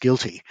insisting he was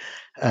guilty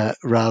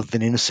rather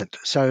than innocent.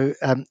 So,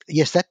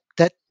 yes, that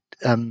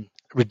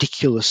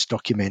ridiculous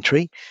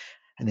documentary,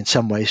 and in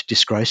some ways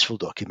disgraceful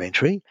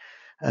documentary,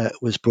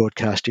 was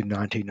broadcast in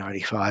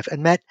 1995.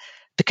 And Matt,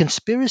 the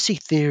conspiracy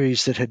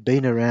theories that had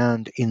been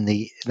around in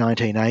the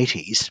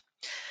 1980s,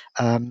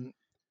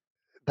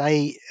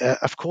 they,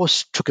 of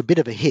course, took a bit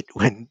of a hit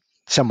when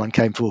someone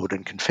came forward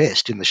and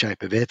confessed in the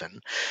shape of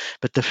Evan.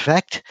 But the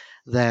fact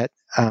that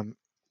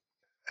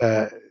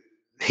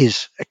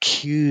his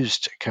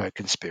accused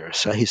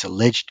co-conspirator, his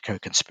alleged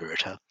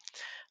co-conspirator,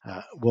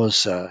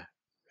 was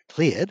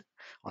cleared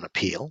on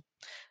appeal,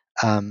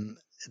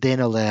 then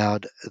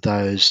allowed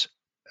those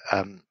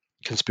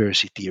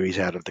conspiracy theories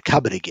out of the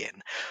cupboard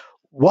again.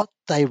 What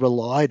they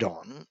relied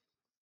on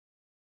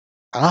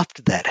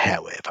after that,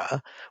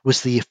 however,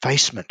 was the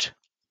effacement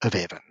of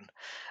Evan,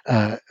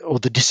 or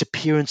the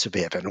disappearance of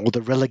Evan, or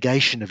the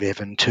relegation of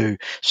Evan to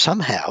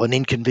somehow an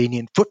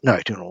inconvenient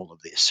footnote in all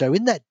of this. So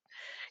in that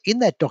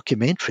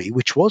documentary,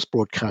 which was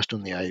broadcast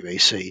on the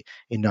ABC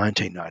in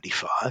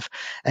 1995,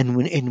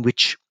 and in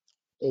which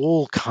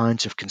all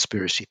kinds of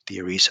conspiracy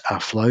theories are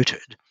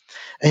floated,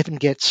 Evan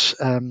gets,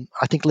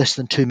 I think, less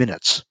than 2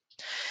 minutes.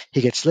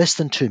 He gets less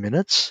than 2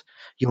 minutes.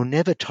 You're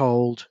never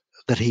told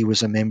that he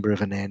was a member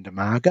of Ananda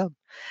Marga,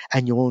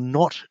 and you're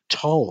not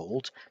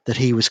told that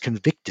he was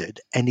convicted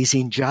and is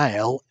in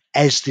jail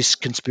as this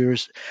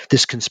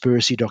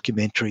conspiracy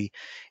documentary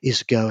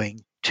is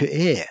going to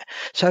air.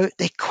 So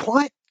they're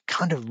quite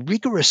kind of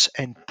rigorous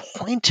and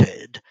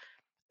pointed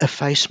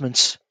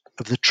effacements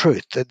of the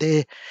truth. That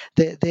they're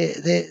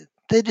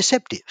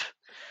deceptive,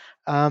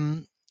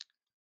 and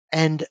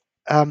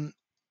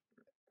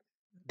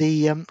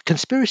the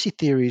conspiracy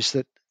theories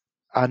that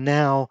are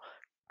now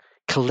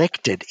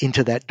collected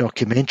into that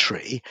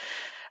documentary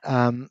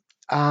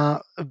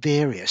are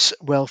various.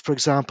 Well, for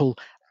example,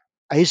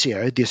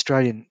 ASIO, the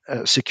Australian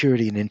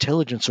Security and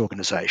Intelligence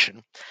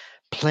Organisation,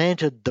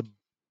 planted the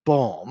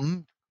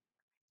bomb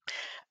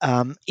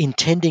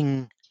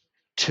intending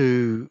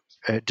to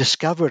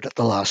discover it at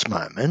the last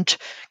moment,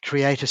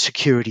 create a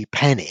security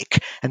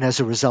panic, and as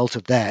a result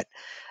of that,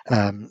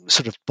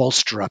 sort of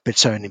bolster up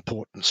its own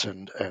importance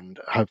and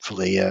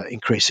hopefully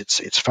increase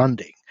its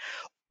funding.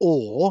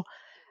 Or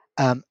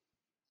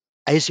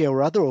ASIO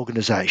or other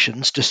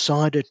organisations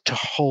decided to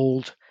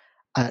hold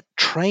a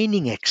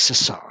training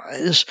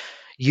exercise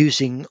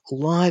using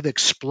live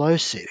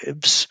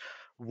explosives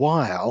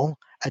while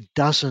a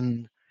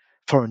dozen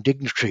foreign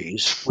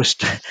dignitaries were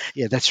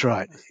yeah, that's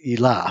right, you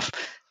laugh,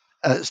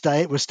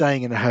 were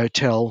staying in a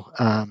hotel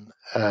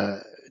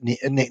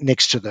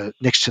next to their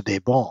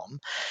bomb,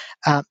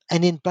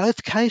 and in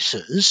both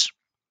cases,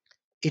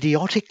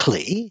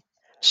 idiotically,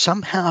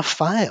 somehow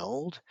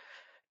failed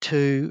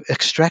to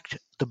extract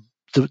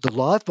the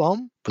live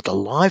bomb with a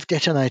live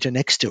detonator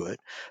next to it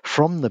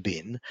from the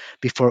bin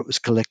before it was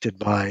collected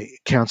by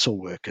council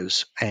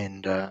workers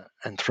and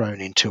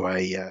thrown into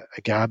a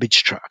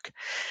garbage truck.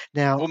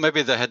 Now, well,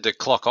 maybe they had to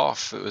clock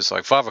off. It was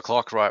like 5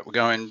 o'clock, right? We're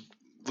going,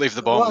 leave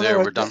the bomb there.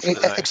 We're done for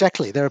the day.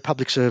 Exactly. They're a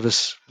public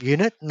service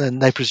unit,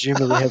 and they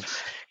presumably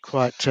have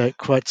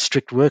quite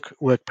strict work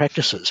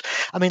practices.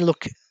 I mean,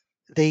 look,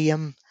 the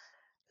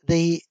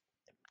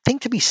thing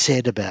to be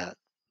said about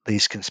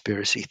these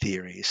conspiracy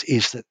theories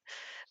is that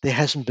there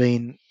hasn't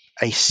been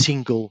a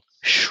single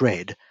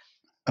shred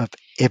of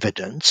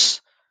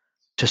evidence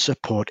to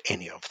support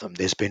any of them.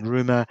 There's been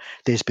rumour,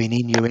 there's been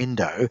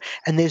innuendo,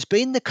 and there's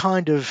been the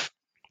kind of,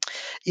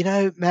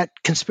 Matt,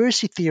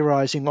 conspiracy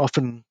theorising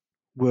often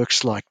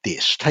works like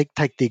this. Take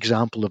the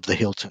example of the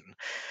Hilton.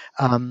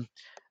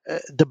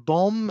 The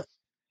bomb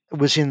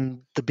was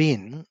in the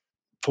bin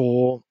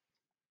for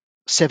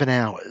 7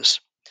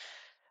 hours.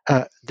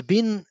 The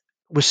bin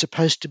was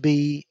supposed to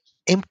be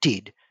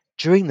emptied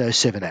during those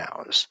 7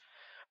 hours.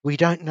 We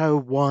don't know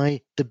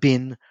why the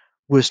bin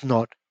was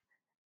not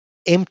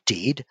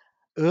emptied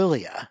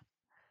earlier.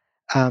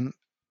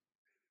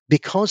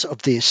 Because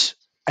of this,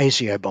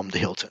 ASIO bombed the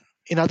Hilton.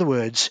 In other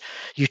words,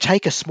 you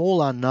take a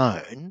small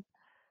unknown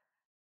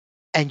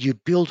and you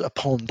build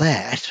upon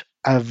that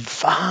a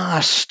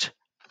vast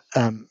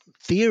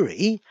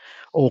theory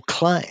or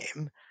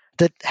claim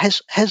that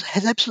has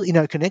absolutely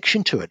no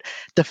connection to it.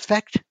 The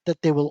fact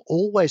that there will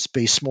always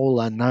be small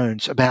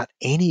unknowns about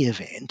any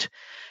event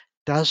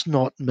does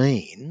not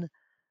mean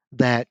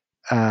that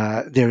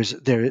there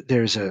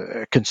is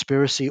a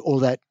conspiracy,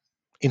 or that,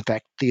 in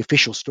fact, the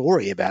official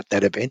story about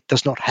that event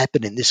does not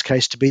happen in this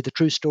case to be the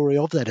true story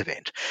of that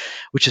event,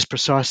 which is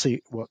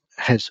precisely what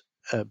has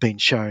been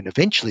shown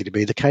eventually to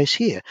be the case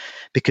here,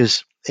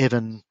 because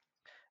Evan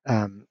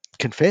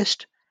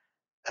confessed,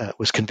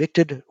 was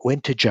convicted,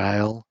 went to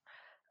jail,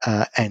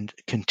 and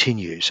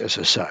continues, as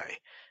I say,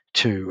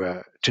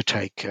 to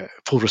take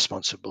full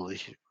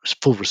responsibility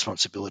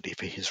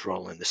for his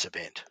role in this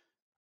event.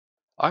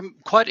 I'm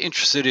quite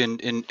interested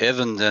in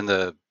Evan and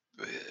the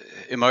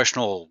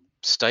emotional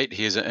state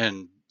he is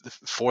and the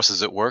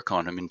forces at work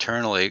on him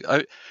internally.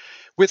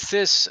 With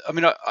this,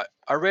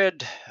 I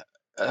read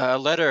a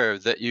letter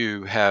that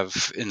you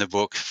have in the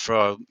book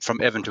from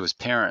Evan to his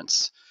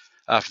parents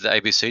after the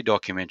ABC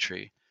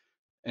documentary.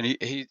 And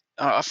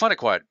I find it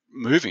quite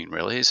moving,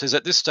 really. He says,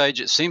 "At this stage,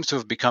 it seems to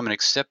have become an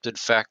accepted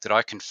fact that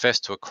I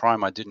confessed to a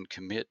crime I didn't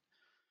commit.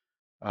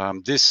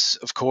 This,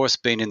 of course,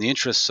 being in the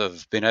interests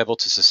of being able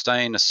to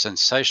sustain a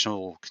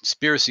sensational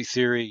conspiracy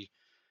theory.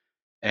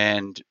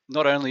 And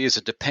not only is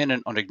it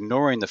dependent on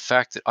ignoring the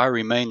fact that I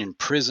remain in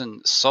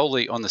prison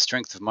solely on the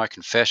strength of my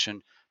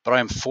confession, but I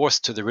am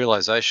forced to the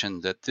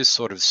realization that this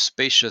sort of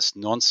specious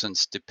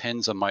nonsense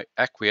depends on my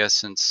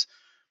acquiescence,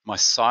 my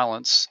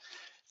silence."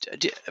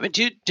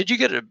 Did you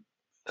get a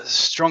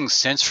strong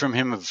sense from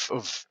him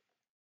of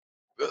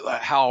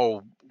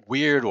how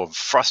weird or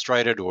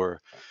frustrated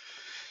or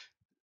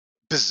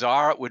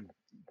bizarre it would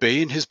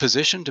be in his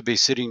position to be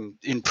sitting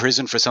in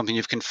prison for something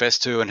you've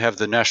confessed to and have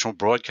the national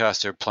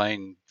broadcaster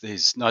playing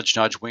these nudge,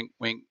 nudge, wink,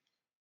 wink,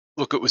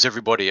 look, it was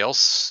everybody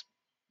else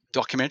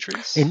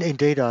documentaries?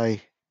 Indeed,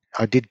 I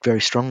did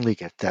very strongly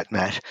get that,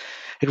 Matt.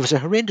 It was a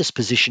horrendous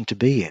position to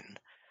be in,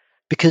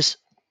 because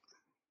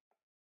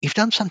you've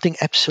done something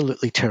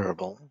absolutely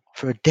terrible.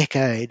 For a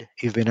decade,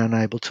 you've been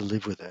unable to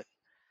live with it.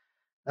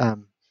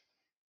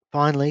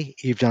 Finally,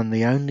 you've done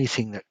the only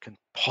thing that can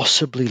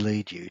possibly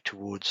lead you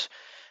towards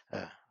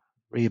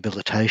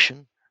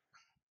rehabilitation,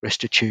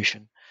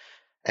 restitution,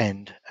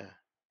 and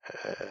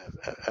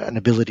an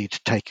ability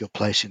to take your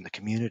place in the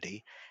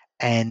community.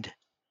 And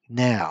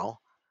now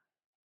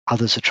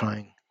others are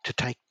trying to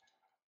take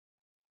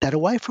that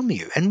away from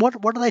you. And what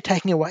are they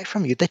taking away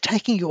from you? They're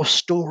taking your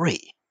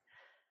story.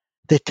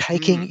 They're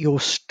taking your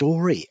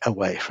story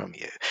away from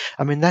you.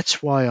 I mean,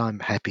 that's why I'm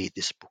happy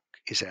this book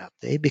is out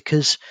there,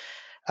 because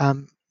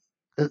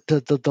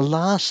the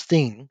last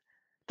thing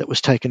that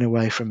was taken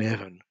away from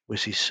Evan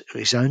was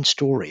his own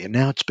story, and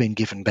now it's been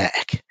given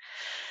back.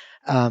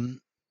 And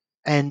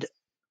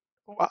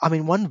I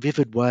mean, one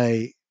vivid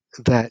way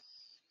that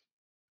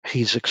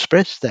he's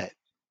expressed that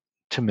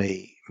to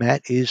me,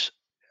 Matt, is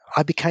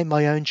I became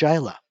my own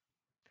jailer.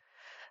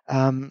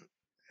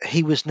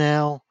 He was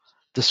now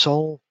the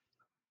sole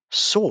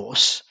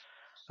source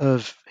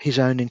of his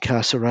own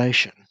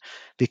incarceration,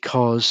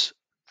 because,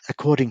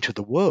 according to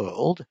the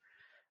world,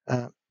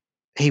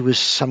 he was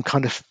some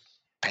kind of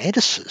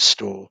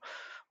fantasist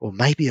or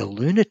maybe a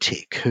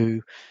lunatic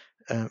who,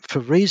 for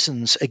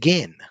reasons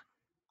again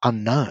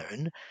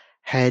unknown,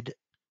 had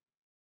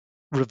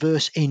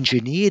reverse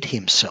engineered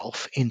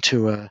himself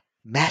into a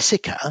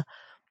massacre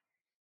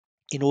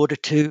in order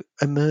to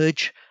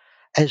emerge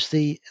as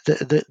the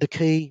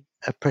key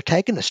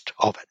protagonist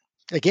of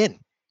it. Again,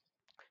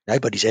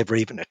 nobody's ever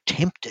even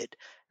attempted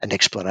an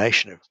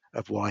explanation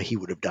of why he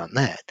would have done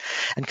that.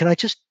 And can I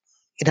just,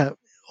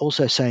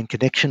 also say in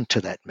connection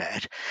to that,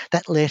 Matt,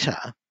 that letter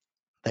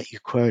that you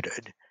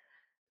quoted,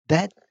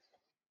 that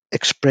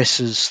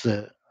expresses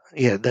the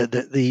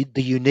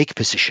unique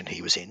position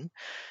he was in,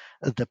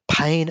 the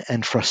pain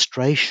and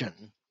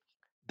frustration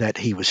that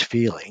he was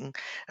feeling.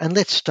 And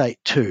let's state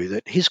too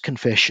that his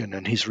confession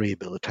and his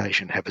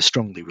rehabilitation have a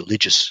strongly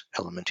religious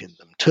element in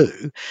them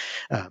too.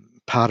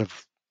 Part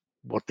of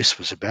what this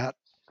was about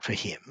for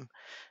him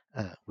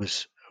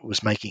was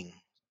making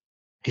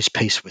his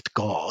peace with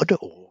God,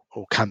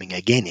 or coming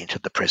again into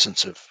the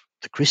presence of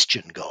the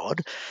Christian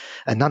God,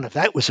 and none of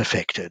that was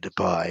affected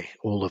by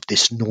all of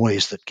this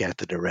noise that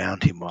gathered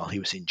around him while he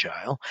was in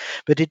jail.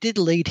 But it did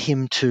lead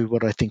him to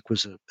what I think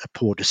was a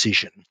poor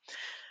decision.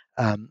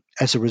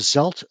 As a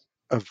result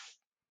of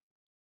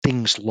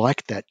things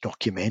like that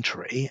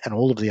documentary and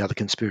all of the other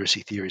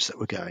conspiracy theories that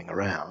were going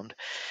around,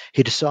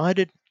 he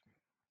decided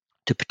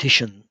to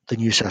petition the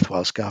New South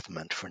Wales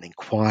government for an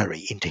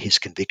inquiry into his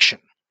conviction.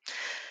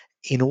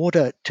 In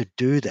order to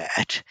do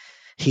that,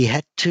 he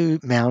had to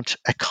mount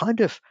a kind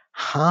of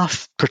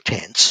half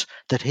pretense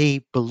that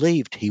he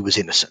believed he was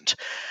innocent.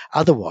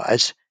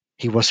 Otherwise,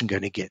 he wasn't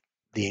going to get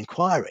the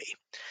inquiry.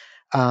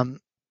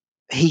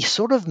 He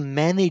sort of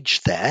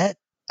managed that.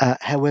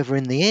 However,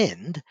 in the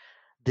end,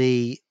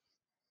 the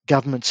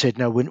government said,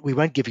 no, we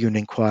won't give you an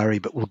inquiry,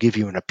 but we'll give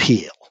you an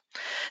appeal.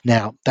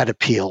 Now, that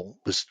appeal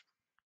was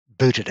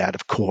booted out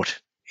of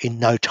court in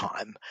no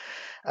time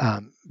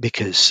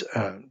because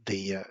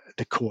the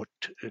court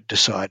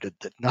decided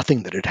that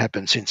nothing that had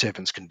happened since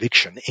Evans'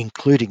 conviction,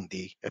 including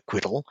the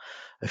acquittal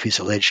of his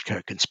alleged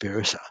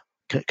co-conspirator,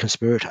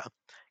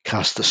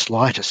 cast the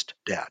slightest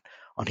doubt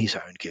on his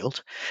own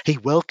guilt. He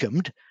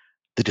welcomed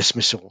the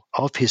dismissal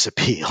of his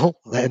appeal,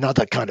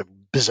 another kind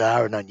of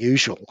bizarre and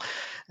unusual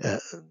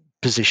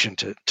position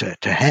to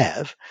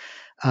have,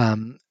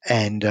 and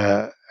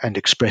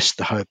expressed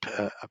the hope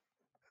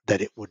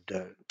that it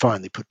would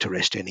finally put to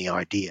rest any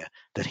idea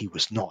that he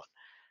was not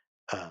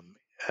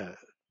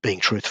being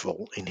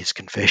truthful in his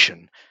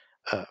confession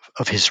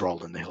of his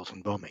role in the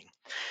Hilton bombing.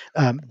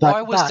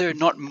 Why was there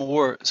not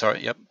more?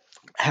 Sorry, yep.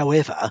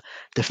 However,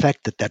 the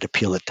fact that that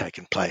appeal had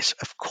taken place,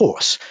 of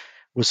course,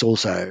 was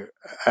also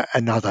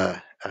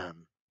another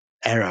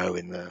arrow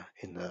in the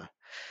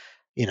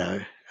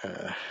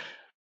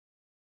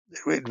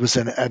it was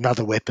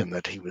another weapon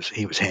that he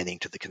was handing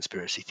to the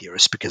conspiracy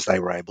theorists, because they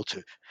were able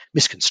to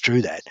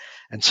misconstrue that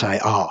and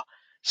say,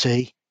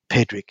 see,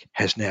 Pedrick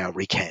has now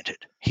recanted.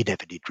 He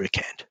never did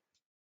recant.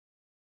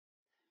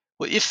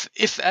 Well,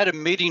 if at a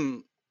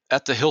meeting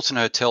at the Hilton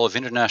Hotel of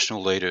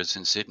international leaders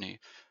in Sydney,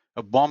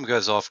 a bomb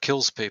goes off,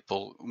 kills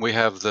people, we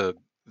have the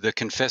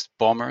confessed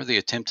bomber, the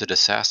attempted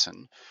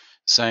assassin,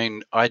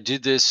 saying, I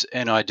did this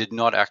and I did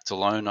not act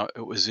alone.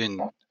 It was in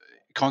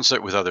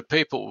concert with other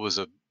people. It was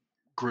a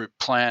group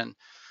plan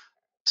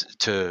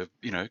to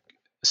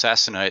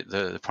assassinate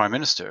the Prime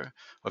Minister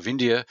of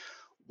India.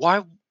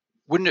 Why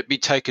wouldn't it be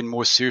taken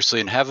more seriously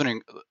and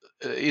having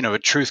a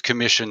Truth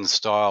Commission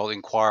style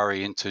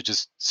inquiry into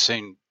just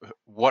seeing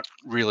what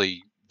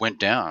really went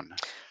down?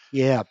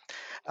 Yeah,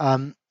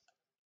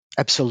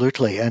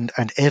 absolutely. And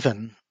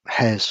Evan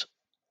has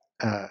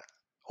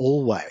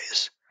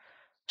always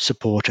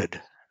supported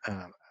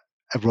a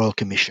royal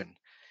commission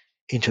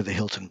into the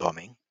Hilton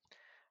bombing.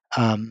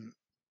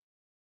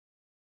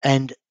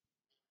 And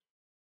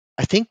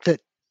I think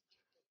that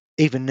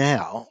even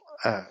now,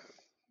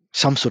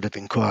 some sort of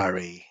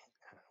inquiry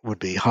would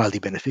be highly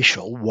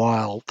beneficial,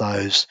 while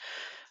those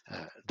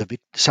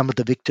some of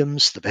the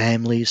victims, the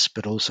families,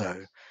 but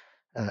also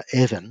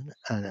Evan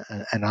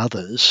and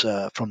others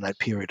from that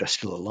period are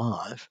still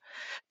alive.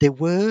 There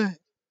were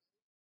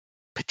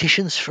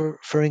petitions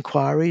for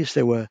inquiries.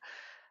 There were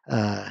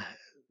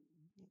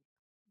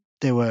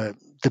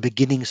the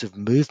beginnings of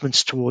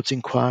movements towards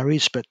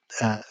inquiries, but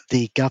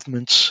the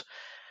governments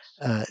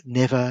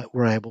never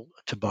were able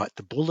to bite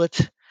the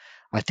bullet.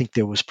 I think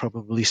there was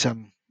probably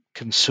some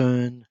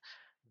concern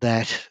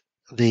that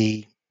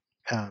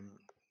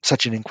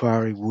such an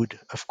inquiry would,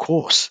 of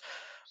course,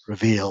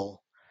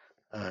 reveal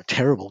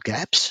terrible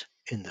gaps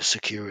in the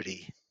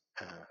security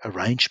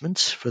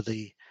arrangements for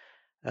the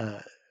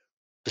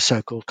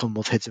so-called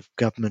Commonwealth Heads of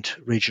Government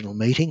regional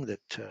meeting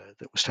that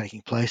was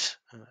taking place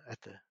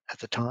at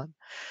the time,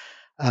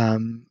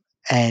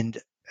 and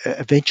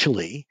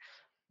eventually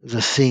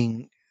the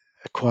thing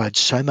acquired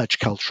so much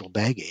cultural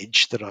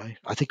baggage that I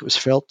think it was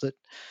felt that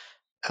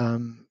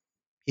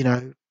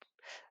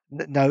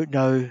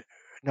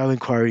no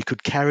inquiry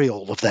could carry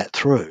all of that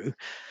through,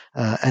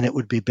 and it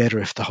would be better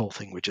if the whole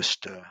thing were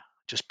just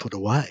put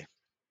away.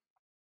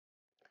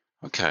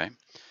 Okay.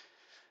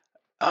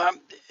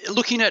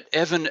 Looking at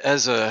Evan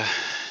as now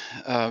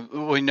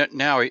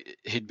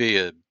he'd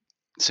be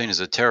seen as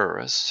a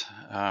terrorist.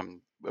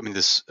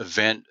 This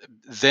event,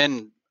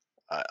 then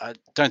I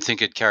don't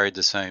think it carried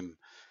the same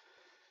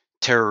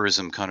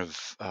terrorism kind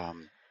of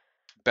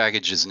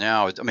baggage as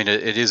now.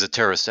 It is a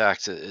terrorist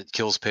act. It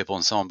kills people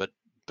and so on. But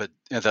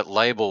that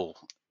label,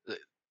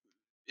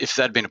 if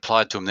that had been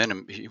applied to him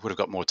then, he would have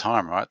got more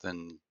time, right,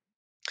 than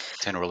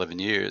 10 or 11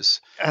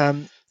 years.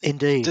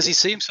 Indeed. Does he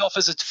see himself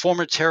as a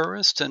former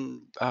terrorist?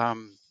 And I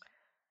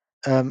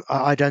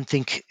don't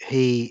think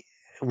he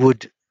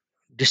would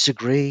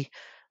disagree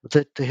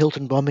that the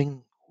Hilton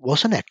bombing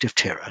was an act of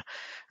terror.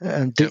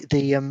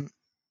 The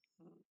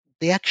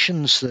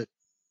actions that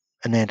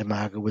Ananda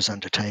Marga was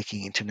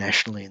undertaking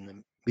internationally in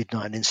the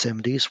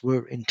mid-1970s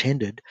were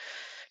intended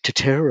to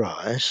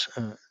terrorise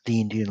the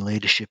Indian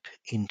leadership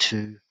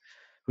into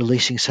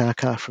releasing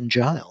Sarkar from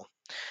jail.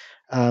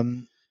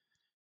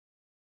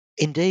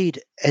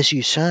 Indeed, as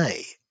you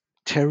say,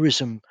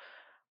 terrorism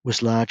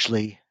was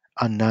largely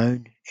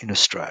unknown in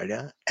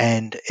Australia,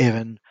 and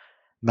Evan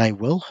may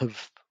well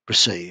have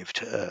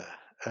received a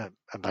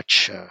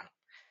much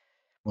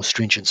more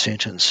stringent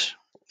sentence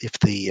if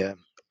the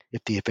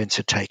events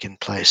had taken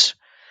place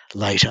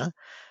later.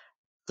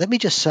 Let me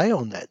just say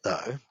on that,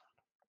 though,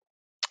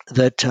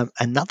 that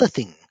another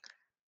thing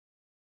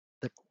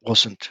that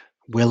wasn't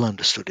well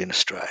understood in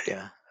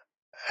Australia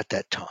at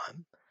that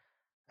time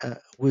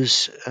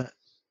was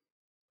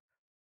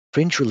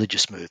fringe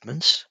religious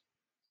movements,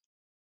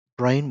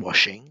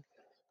 brainwashing,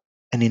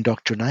 and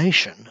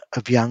indoctrination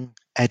of young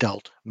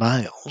adult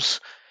males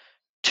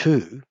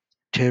to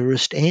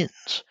terrorist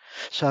ends.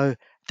 So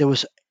there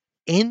was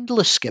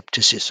endless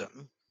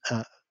skepticism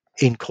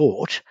in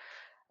court,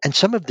 and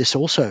some of this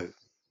also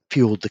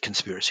fueled the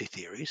conspiracy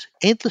theories.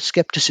 Endless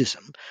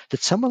skepticism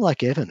that someone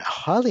like Evan, a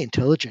highly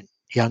intelligent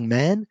young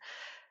man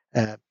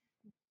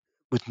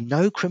with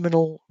no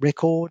criminal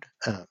record,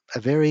 a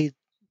very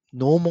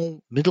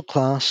normal middle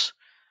class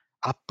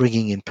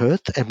upbringing in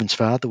Perth. Evan's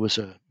father was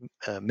a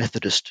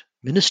Methodist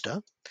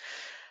minister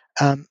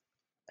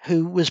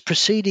who was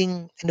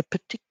proceeding in a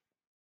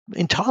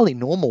entirely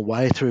normal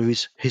way through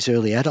his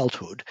early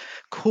adulthood,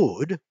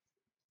 could,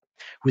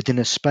 within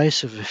a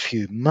space of a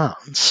few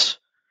months,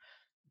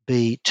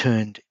 be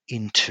turned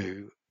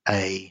into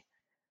a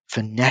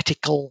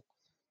fanatical,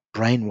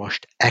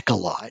 brainwashed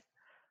acolyte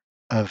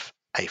of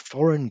a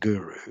foreign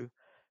guru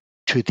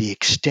to the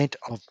extent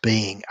of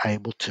being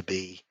able to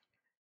be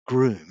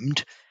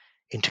groomed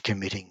into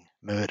committing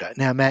murder.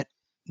 Now, Matt,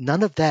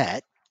 none of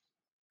that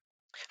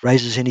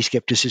raises any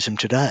skepticism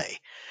today.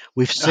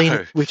 We've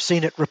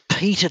seen it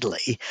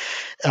repeatedly,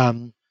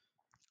 and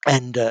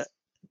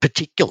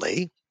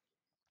particularly,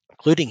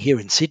 including here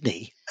in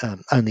Sydney,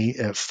 only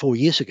 4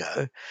 years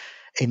ago,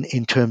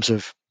 in terms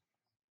of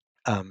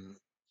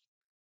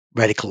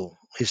radical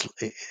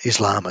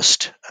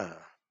Islamist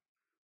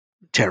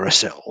terror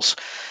cells,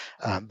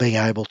 being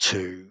able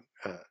to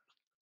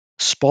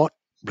spot,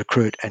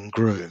 recruit, and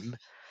groom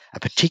a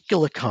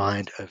particular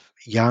kind of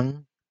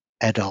young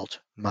adult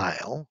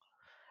male,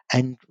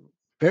 and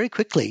very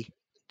quickly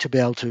to be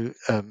able to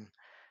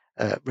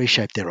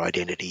reshape their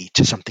identity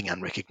to something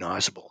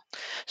unrecognisable.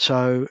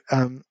 So,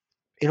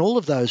 in all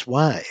of those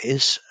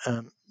ways,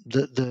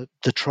 the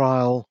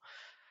trial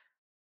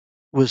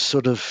was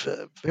sort of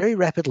very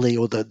rapidly,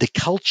 or the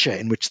culture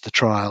in which the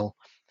trial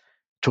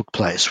took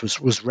place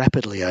was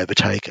rapidly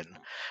overtaken.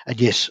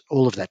 And yes,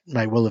 all of that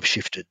may well have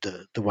shifted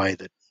the way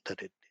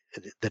that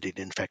it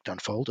in fact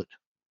unfolded.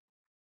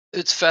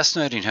 It's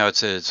fascinating how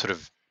it's a sort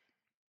of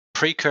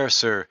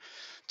precursor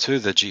to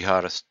the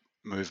jihadist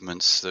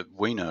movements that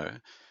we know,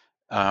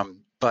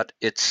 but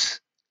it's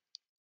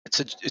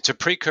a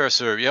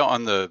precursor,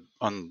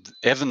 on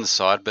Evan's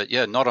side, but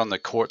not on the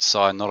court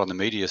side, not on the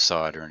media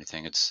side or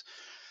anything. It's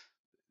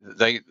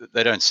they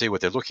don't see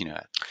what they're looking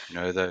at.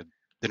 They're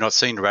not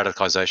seeing the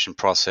radicalization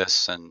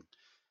process and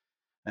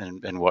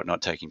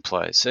whatnot taking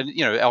place. And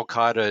Al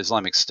Qaeda,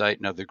 Islamic State,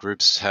 and other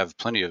groups have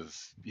plenty of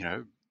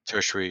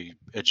tertiary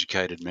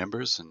educated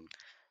members. And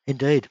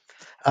indeed,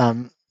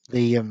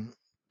 the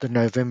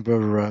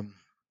November,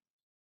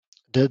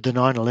 the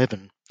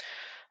 9/11,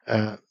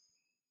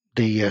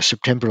 the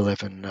September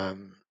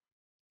 11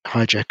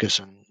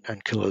 hijackers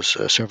and killers,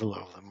 several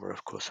of them were,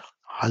 of course,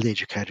 highly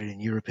educated in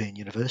European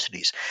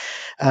universities.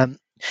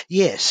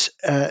 Yes,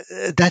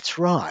 that's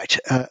right.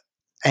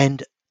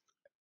 And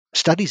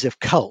studies of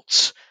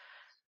cults,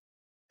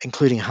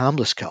 including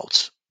harmless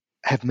cults,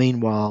 have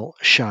meanwhile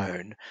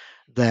shown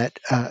that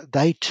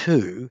they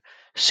too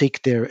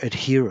seek their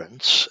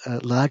adherents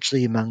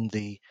largely among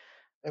the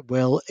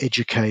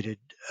well-educated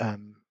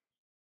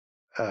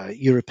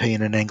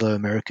European and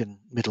Anglo-American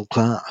middle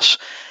class.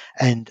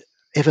 And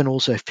Evan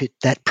also fit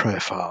that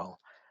profile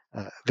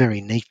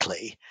very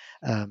neatly.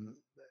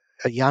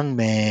 A young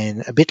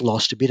man, a bit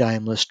lost, a bit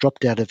aimless,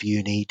 dropped out of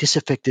uni,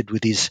 disaffected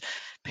with his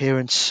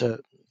parents'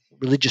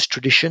 religious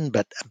tradition,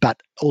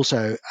 but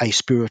also a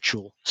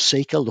spiritual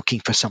seeker looking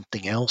for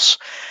something else.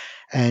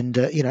 And,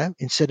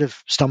 instead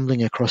of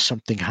stumbling across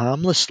something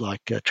harmless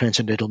like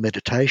transcendental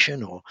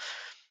meditation or,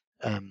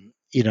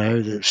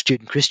 the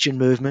student Christian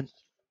movement,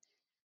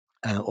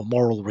 or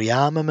moral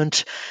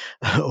rearmament,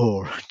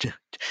 or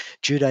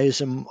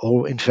Judaism,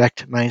 or in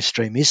fact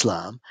mainstream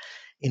Islam,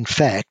 in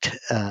fact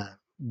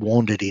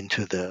wandered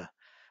into the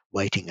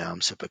waiting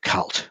arms of a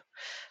cult,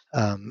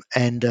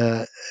 and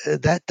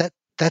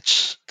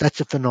that's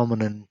a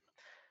phenomenon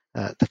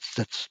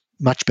that's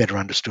much better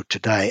understood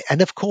today.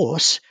 And of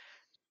course,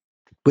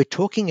 we're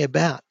talking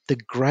about the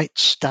great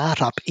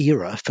startup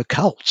era for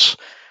cults,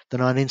 the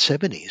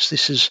 1970s.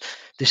 This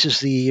is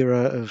the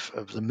era of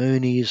the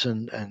Moonies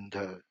and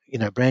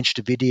Branch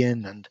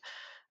Davidian, and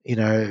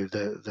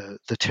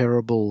the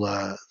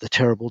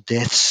terrible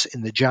deaths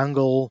in the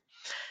jungle,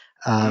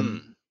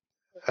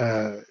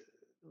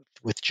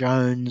 with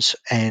Jones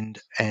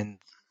and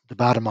the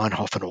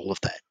Baader-Meinhof and all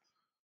of that.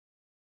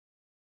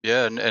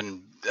 Yeah,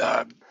 and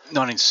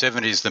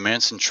 1970s, the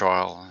Manson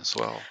trial as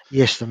well.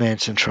 Yes, the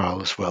Manson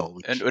trial as well.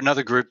 And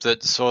another group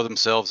that saw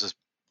themselves as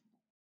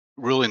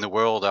ruling the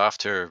world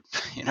after,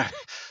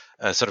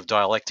 a sort of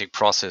dialectic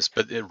process,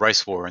 but a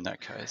race war in that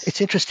case.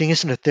 It's interesting,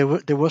 isn't it?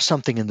 There was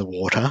something in the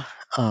water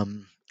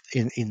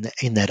in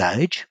that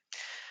age.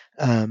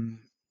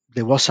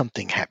 There was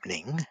something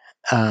happening.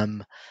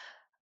 I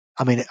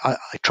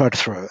try to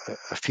throw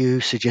a few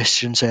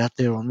suggestions out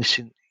there on this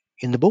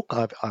in the book.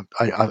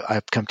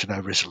 I've come to no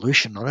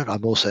resolution on it.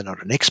 I'm also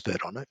not an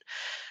expert on it.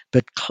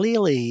 But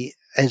clearly,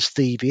 as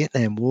the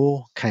Vietnam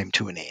War came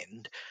to an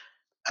end,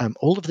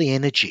 all of the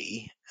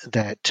energy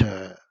that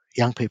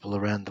young people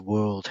around the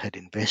world had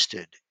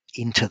invested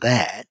into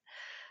that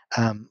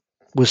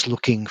was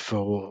looking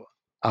for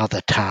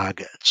other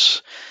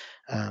targets.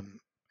 And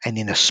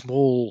in a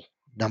small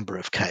number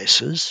of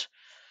cases,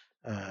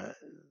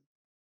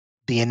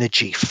 the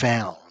energy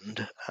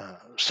found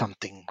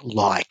something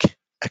like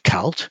a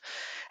cult,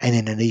 and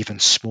in an even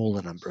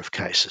smaller number of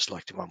cases,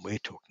 like the one we're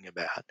talking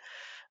about,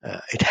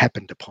 it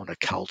happened upon a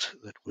cult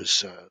that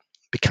was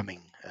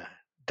becoming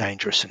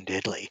dangerous and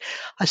deadly.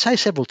 I say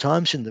several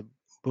times in the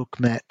book,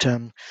 Matt,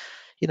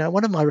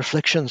 one of my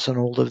reflections on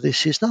all of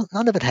this is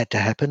none of it had to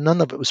happen.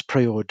 None of it was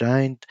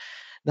preordained.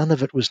 None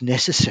of it was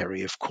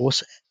necessary, of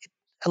course.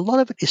 A lot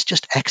of it is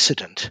just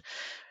accident.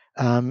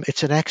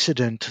 It's an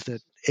accident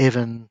that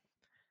Evan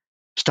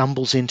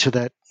stumbles into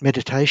that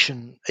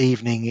meditation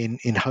evening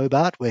in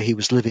Hobart, where he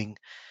was living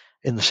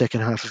in the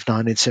second half of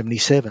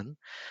 1977,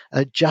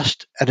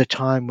 just at a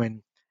time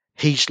when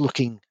he's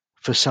looking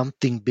for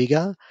something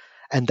bigger,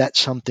 and that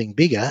something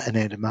bigger,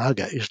 Ananda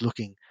Marga, is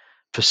looking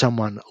for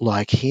someone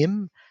like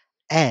him,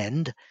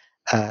 and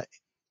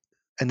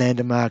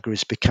Ananda Marga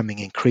is becoming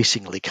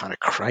increasingly kind of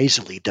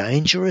crazily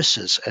dangerous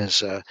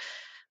as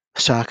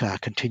Sarkar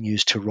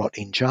continues to rot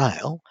in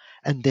jail.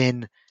 And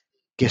then,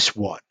 guess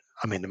what?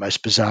 I mean, the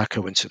most bizarre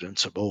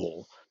coincidence of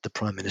all, the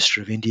Prime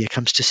Minister of India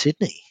comes to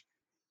Sydney.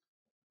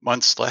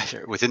 Months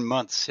later, within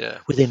months, yeah.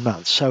 Within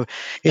months. So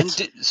it's...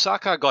 And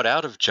Sarkar got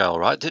out of jail,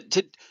 right?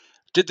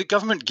 Did the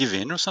government give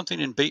in or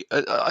something?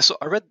 I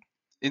read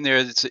in there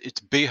it's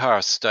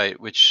Bihar state,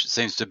 which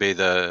seems to be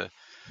the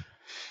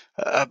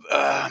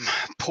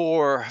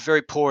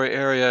very poor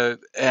area,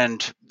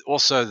 and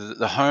also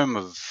the home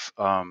of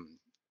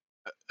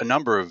a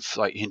number of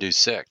like Hindu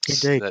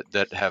sects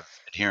that have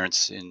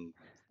adherents in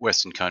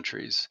Western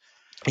countries.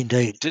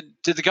 Indeed. Did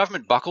the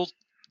government buckle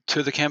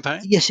to the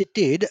campaign? Yes, it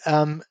did,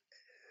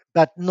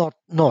 but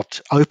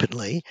not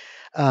openly.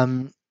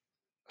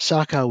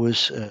 Sarkar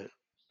was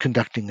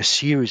conducting a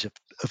series of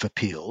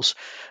appeals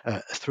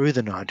through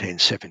the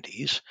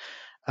 1970s,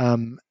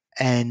 and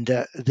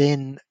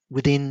then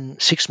within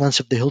 6 months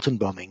of the Hilton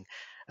bombing,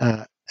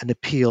 an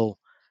appeal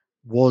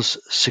was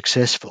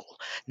successful.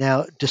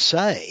 Now,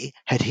 Desai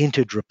had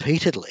hinted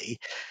repeatedly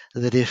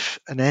that if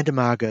Ananda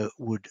Marga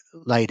would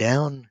lay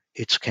down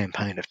its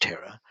campaign of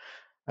terror,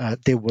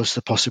 there was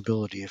the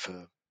possibility of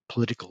a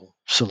political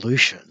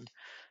solution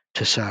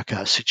to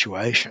Sarkar's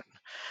situation.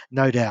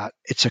 No doubt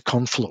it's a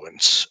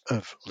confluence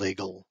of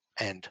legal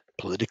and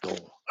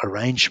political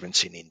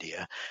arrangements in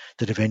India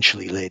that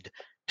eventually led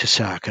to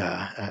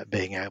Sarkar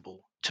being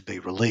able to be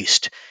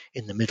released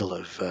in the middle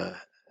of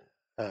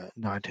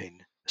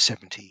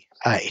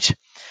 1978.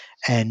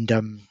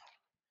 And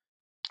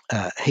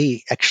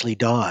he actually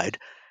died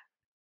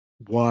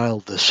while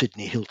the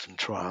Sydney Hilton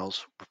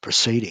trials were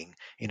proceeding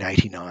in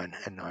 89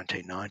 and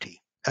 1990.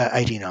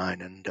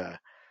 89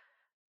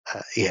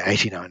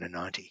 and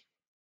 90.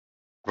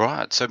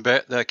 Right. So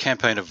the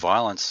campaign of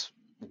violence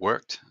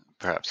worked,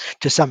 perhaps?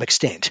 To some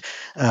extent.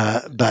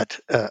 But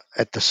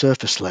at the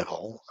surface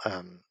level,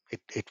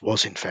 it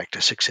was in fact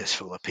a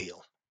successful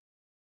appeal.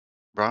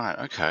 Right.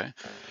 Okay.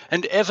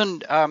 And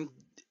Evan,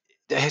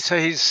 so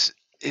he's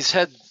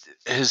had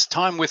his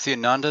time with the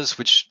Anandas,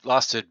 which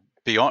lasted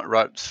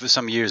for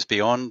some years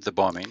beyond the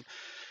bombing.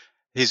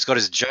 He's got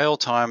his jail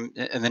time,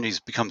 and then he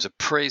becomes a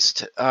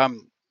priest.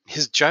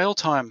 His jail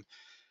time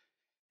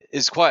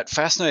is quite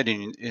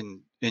fascinating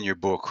in your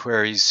book,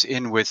 where he's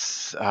in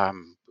with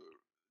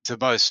the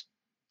most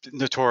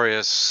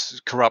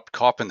notorious corrupt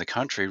cop in the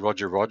country,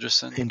 Roger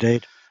Rogerson.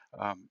 Indeed.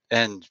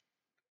 And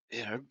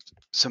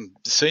some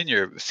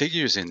senior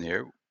figures in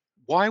there.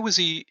 Why was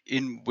he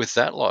in with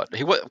that lot?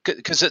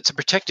 Because it's a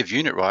protective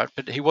unit, right?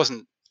 But he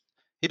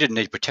didn't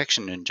need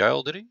protection in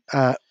jail, did he?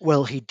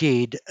 Well, he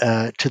did,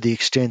 to the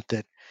extent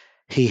that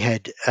he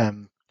had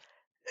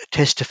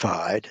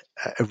testified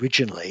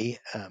originally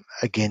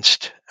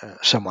against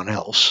someone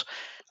else.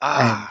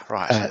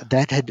 Right.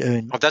 That had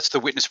earned... Oh, that's the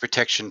witness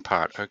protection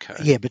part. Okay.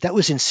 Yeah, but that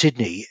was in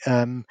Sydney.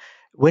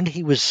 When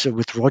he was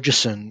with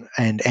Rogerson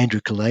and Andrew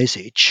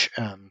Kalasic,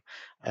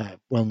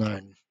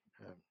 well-known,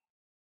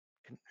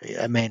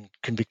 a man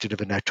convicted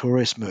of a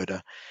notorious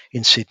murder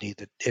in Sydney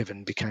that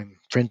Evan became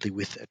friendly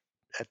with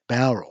at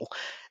Bowral,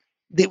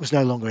 it was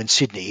no longer in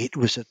Sydney. It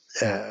was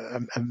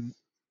a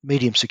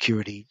medium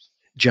security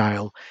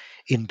jail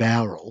in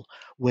Bowral,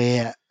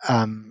 where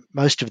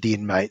most of the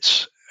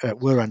inmates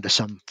were under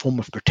some form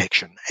of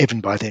protection.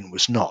 Evan by then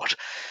was not.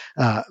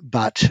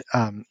 But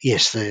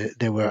yes,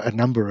 there were a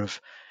number of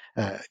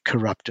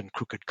corrupt and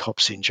crooked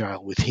cops in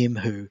jail with him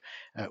who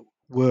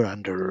were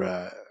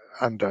under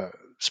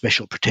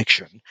special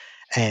protection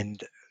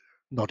and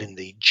not in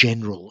the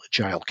general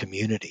jail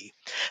community.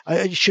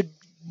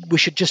 We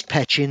should just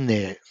patch in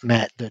there,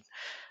 Matt, that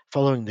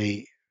following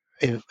the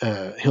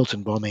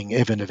Hilton bombing,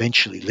 Evan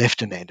eventually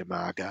left Ananda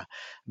Marga,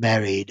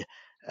 married,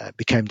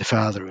 became the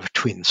father of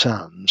twin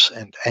sons,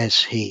 and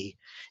as he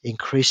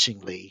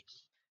increasingly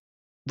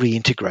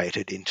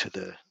reintegrated into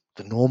the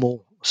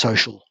normal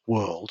social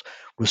world,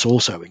 was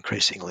also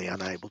increasingly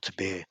unable to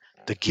bear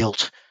the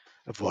guilt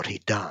of what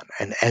he'd done.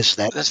 And as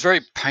that, that's a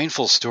very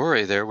painful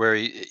story there, where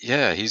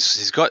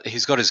he's got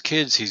his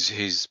kids,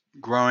 he's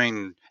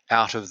growing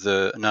out of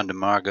the Ananda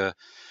Marga,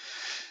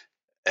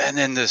 and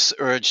then this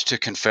urge to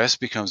confess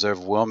becomes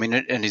overwhelming,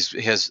 and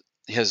he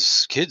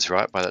has kids,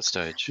 right, by that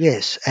stage.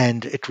 yes,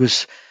 and it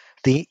was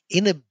the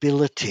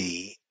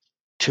inability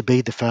to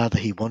be the father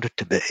he wanted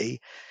to be,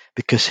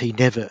 because he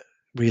never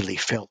really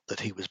felt that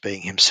he was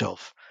being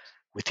himself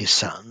with his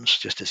sons,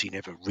 just as he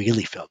never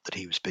really felt that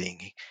he was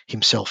being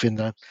himself in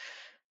the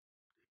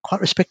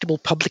quite respectable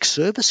public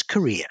service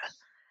career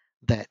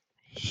that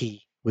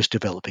he was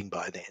developing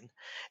by then.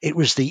 It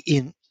was the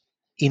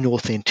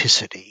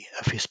inauthenticity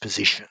of his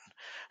position,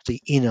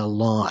 the inner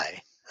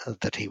lie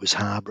that he was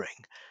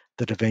harbouring,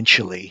 that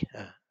eventually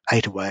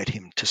ate away at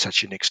him to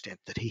such an extent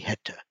that he had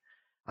to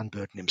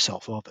unburden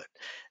himself of it.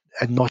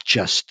 And not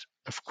just,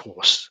 of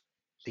course,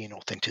 the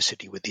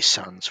inauthenticity with his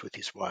sons, with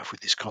his wife,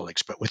 with his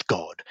colleagues, but with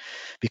God,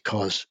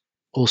 because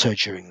also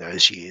during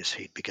those years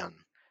he'd begun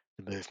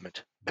the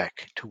movement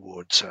back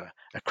towards a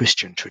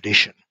Christian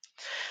tradition.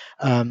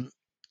 And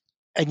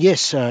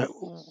yes,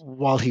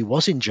 while he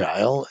was in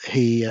jail,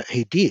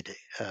 he did,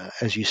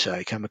 as you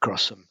say, come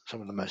across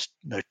some of the most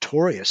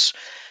notorious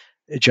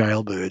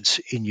jailbirds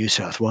in New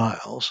South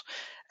Wales.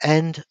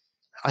 And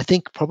I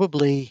think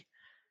probably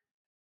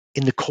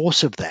in the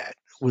course of that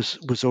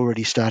was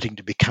already starting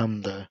to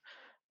become the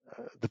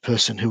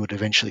person who would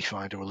eventually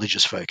find a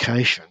religious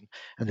vocation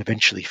and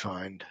eventually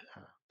find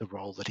the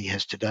role that he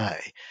has today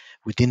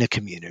within a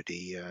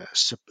community,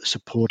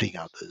 supporting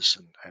others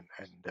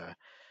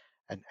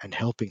and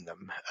helping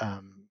them.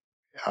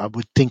 I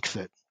would think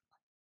that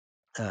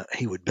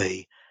he would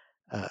be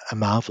a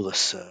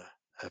marvellous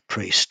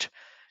priest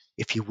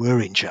if he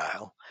were in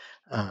jail,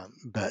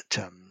 but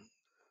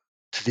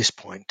to this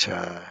point,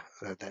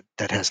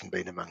 that hasn't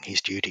been among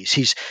his duties.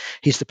 He's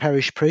the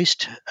parish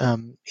priest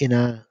in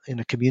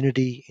a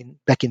community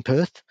back in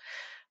Perth.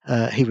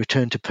 He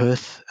returned to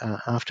Perth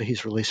after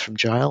his release from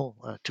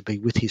jail to be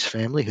with his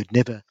family, who'd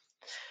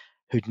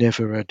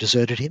never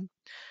deserted him.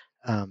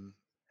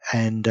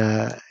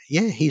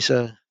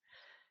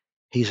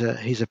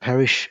 He's a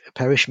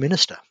parish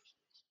minister.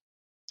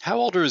 How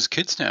old are his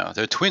kids now?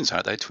 They're twins,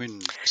 aren't they?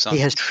 Twin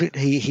sons.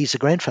 He's a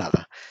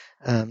grandfather.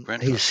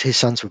 His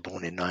sons were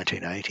born in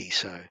 1980,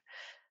 so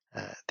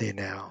they're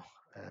now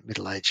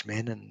middle-aged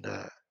men, and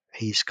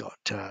he's got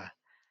a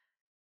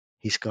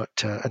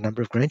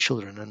number of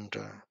grandchildren, and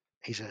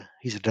he's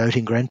a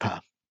doting grandpa.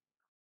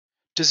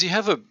 Does he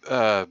have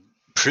a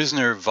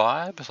prisoner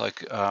vibe?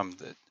 Like, I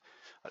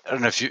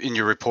don't know if in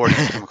your reporting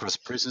you come across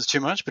prisoners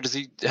too much, but does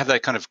he have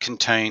that kind of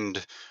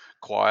contained,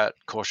 quiet,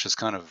 cautious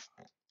kind of?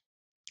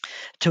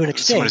 To an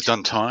extent, someone who's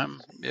done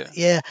time.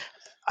 Yeah.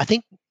 I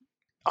think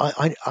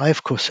I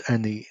of course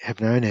only have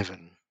known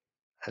Evan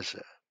as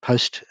a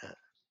post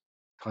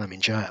time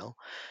in jail.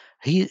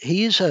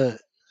 He's a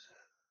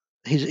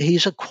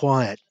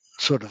quiet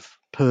sort of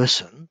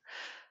person,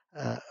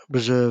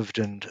 reserved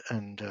and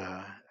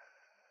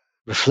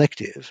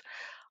reflective.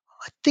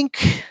 I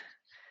think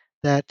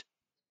that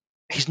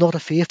he's not a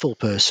fearful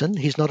person.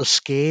 He's not a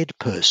scared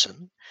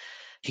person.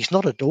 He's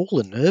not at all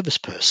a nervous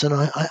person.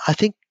 I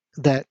think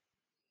that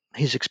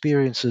his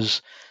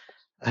experiences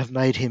have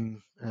made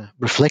him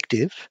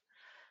reflective,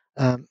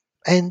 and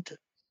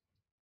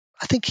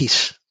I think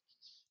he's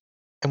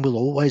and will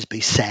always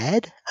be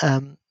sad.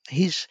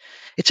 It's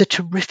a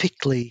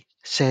terrifically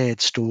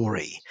sad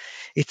story.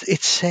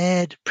 It's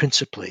sad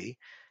principally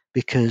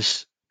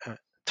because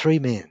three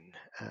men,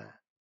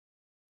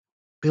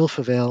 Bill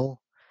Favell,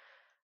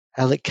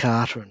 Alec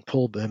Carter, and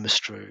Paul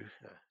Burmistrew,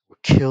 were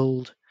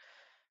killed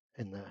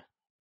in the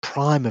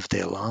prime of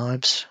their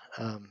lives,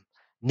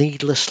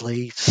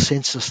 needlessly,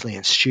 senselessly,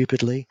 and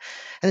stupidly.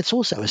 And it's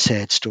also a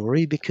sad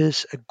story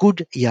because a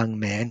good young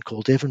man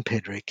called Evan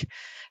Pedrick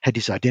had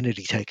his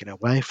identity taken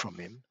away from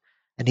him,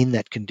 and in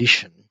that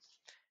condition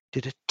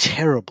did a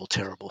terrible,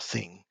 terrible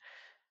thing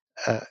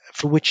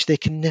for which there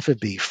can never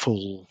be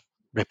full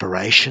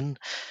reparation.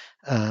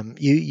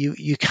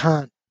 You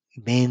can't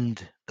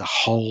mend the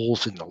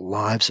holes in the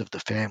lives of the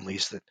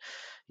families that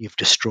you've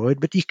destroyed,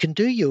 but you can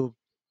do your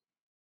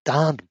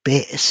darned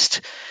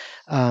best.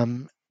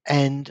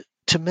 And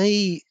to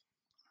me,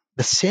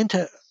 the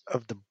centre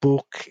of the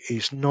book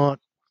is not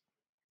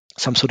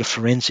some sort of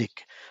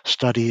forensic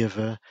study of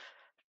a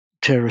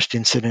terrorist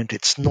incident.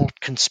 It's not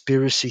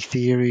conspiracy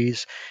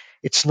theories.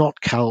 It's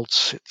not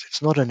cults.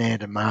 It's not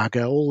Ananda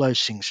Marga. All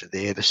those things are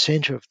there. The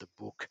centre of the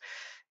book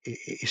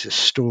is a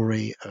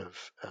story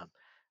of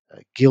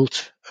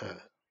guilt,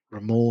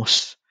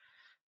 remorse,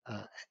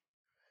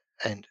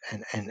 and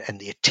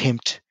the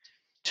attempt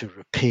to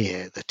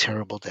repair the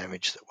terrible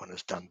damage that one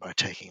has done by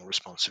taking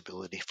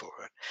responsibility for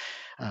it,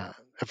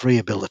 of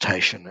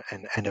rehabilitation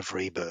and of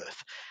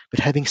rebirth.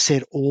 But having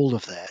said all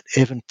of that,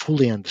 Evan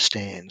fully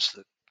understands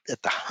that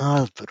at the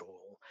heart of it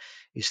all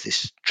is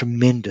this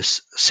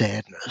tremendous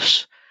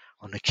sadness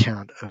on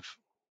account of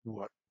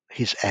what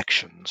his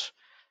actions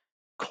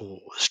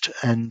caused.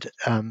 And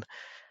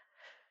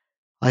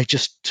I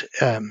just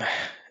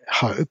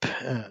hope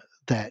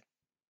that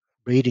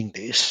reading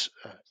this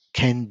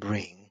can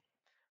bring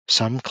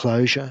some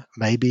closure,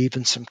 maybe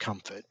even some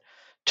comfort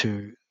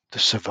to the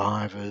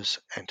survivors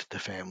and to the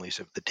families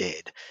of the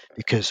dead,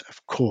 because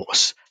of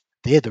course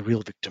they're the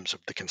real victims of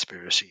the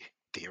conspiracy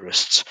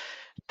theorists.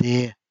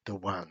 They're the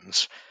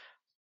ones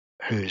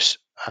whose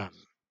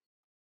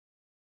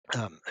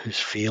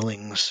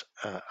feelings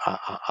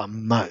are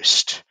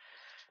most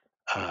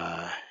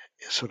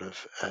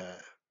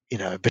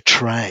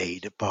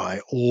betrayed by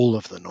all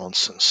of the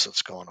nonsense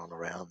that's gone on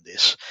around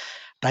this.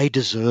 They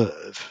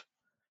deserve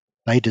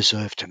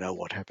to know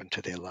what happened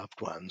to their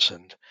loved ones,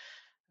 and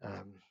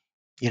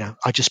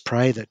I just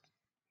pray that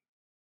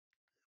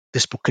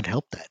this book can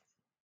help that.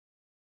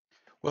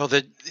 Well,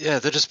 they're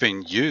just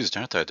being used,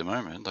 aren't they, at the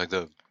moment? Like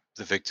the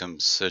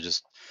victims are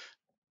just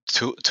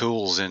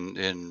tools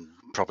in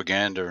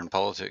propaganda and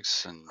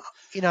politics. And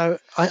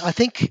I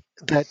think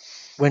that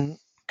when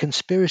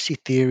conspiracy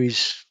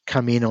theories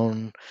come in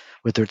on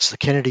whether it's the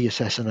Kennedy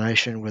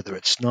assassination, whether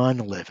it's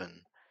 9/11,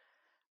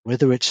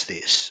 whether it's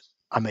this,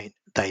 I mean,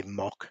 they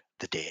mock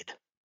the dead.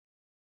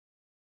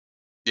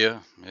 Yeah,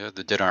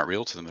 the dead aren't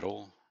real to them at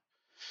all.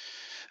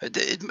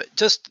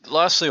 Just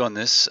lastly on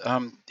this,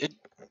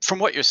 from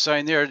what you're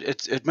saying there,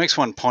 it makes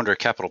one ponder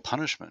capital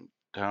punishment.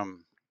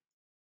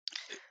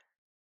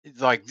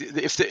 Like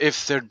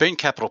if there'd been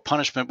capital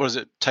punishment, what was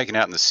it taken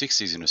out in the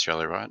 60s in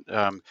Australia, right?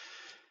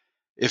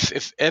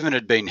 If Evan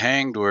had been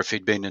hanged, or if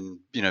he'd been in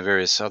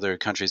various other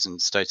countries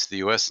and states of the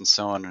US and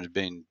so on, and had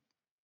been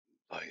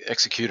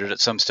executed at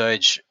some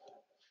stage,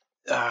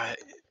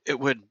 it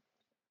would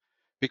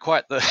be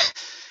quite a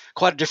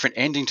different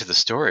ending to the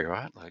story,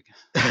 right? Like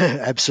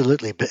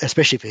Absolutely, but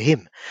especially for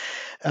him.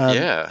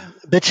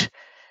 But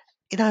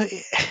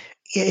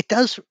it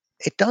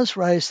does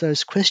raise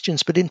those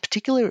questions. But in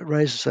particular, it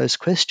raises those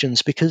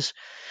questions because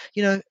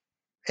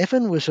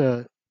Evan was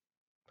a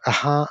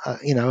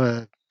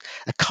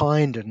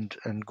kind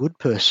and good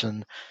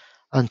person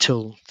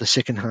until the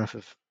second half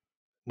of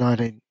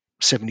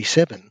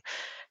 1977.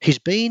 He's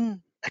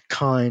been a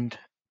kind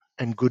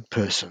and good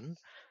person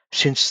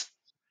since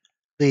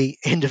the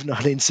end of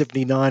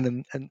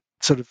 1979 and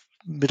sort of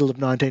middle of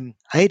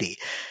 1980.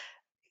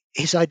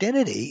 His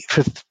identity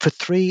for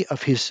 3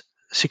 of his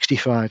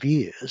 65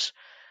 years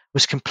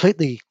was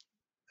completely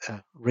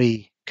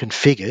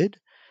reconfigured,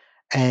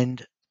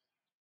 and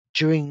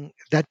during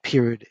that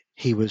period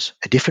he was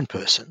a different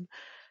person,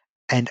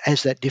 and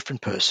as that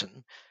different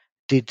person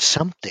did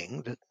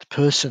something that the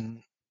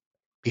person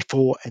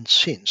before and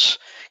since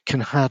can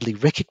hardly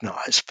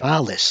recognize,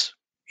 far less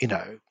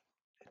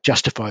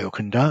justify or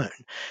condone.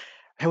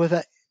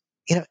 However,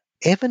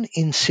 Evan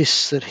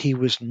insists that he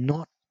was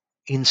not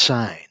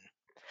insane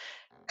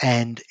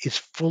and is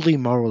fully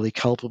morally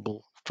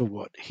culpable for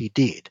what he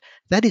did.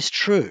 That is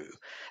true,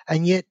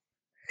 and yet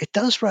it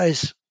does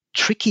raise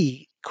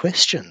tricky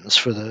questions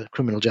for the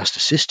criminal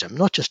justice system,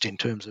 not just in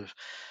terms of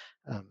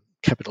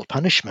capital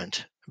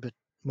punishment, but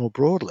more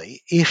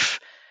broadly. If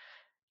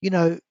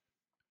you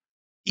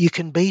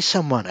can be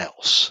someone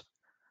else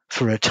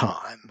for a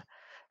time,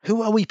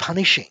 who are we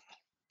punishing?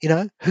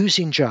 Who's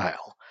in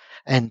jail?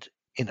 And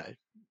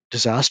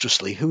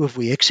disastrously, who have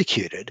we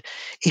executed?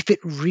 If it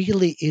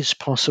really is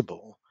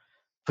possible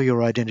for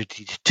your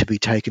identity to be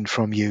taken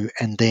from you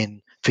and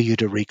then for you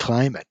to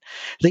reclaim it,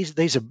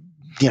 these are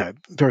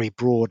very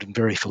broad and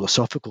very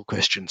philosophical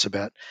questions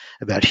about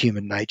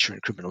human nature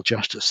and criminal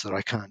justice that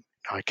I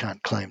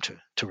can't claim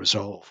to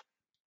resolve.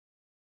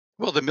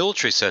 Well, the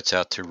military sets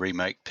out to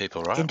remake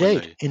people,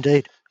 right?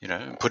 Indeed.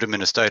 Put them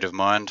in a state of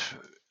mind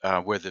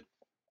where they're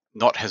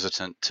not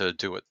hesitant to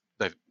do what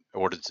they've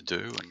ordered to do.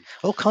 And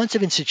all kinds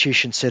of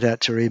institutions set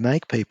out to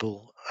remake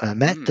people.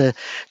 Matt, the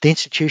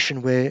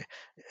institution where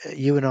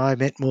you and I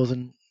met more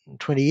than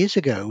 20 years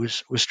ago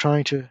was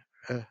trying to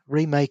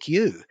remake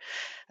you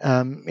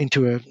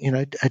into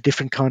a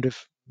different kind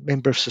of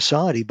member of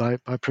society by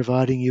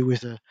providing you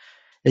with a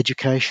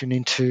education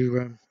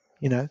into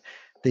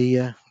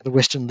the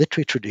Western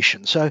literary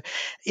tradition. So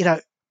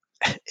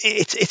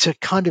it's a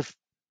kind of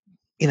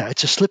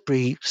it's a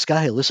slippery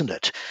scale, isn't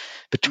it,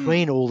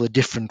 between all the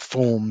different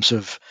forms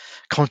of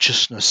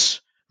consciousness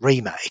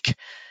remake.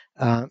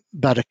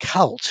 But a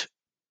cult,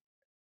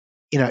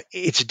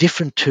 it's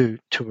different to,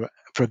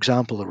 for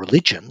example, a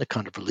religion, the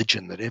kind of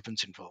religion that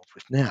Evan's involved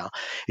with now.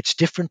 It's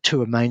different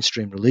to a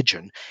mainstream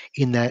religion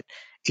in that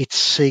it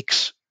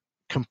seeks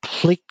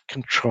complete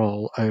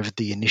control over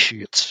the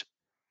initiate's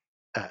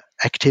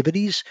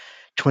activities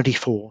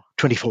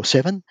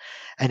 24/7,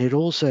 and it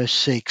also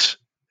seeks,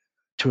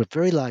 to a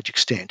very large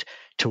extent,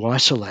 to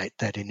isolate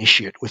that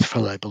initiate with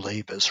fellow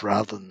believers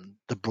rather than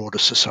the broader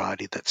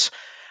society that's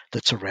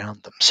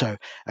around them. So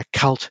a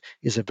cult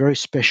is a very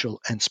special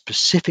and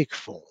specific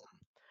form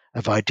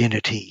of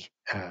identity,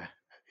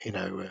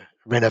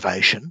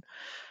 renovation.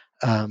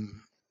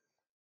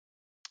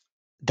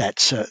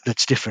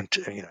 That's different,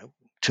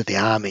 to the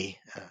army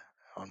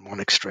on one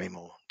extreme,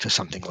 or to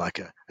something like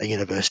a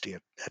university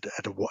at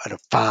a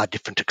far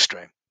different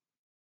extreme.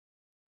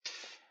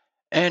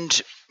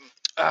 And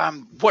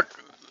what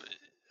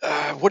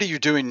are you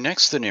doing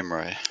next then,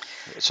 Imre?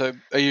 So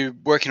are you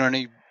working on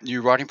any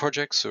new writing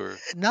projects or?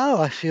 No,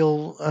 I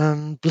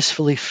feel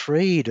blissfully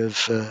freed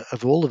of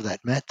all of that,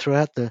 Matt.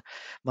 Throughout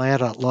my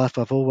adult life,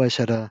 I've always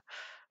had a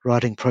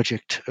writing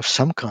project of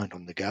some kind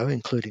on the go,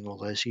 including all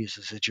those years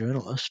as a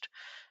journalist.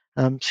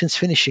 Since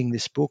finishing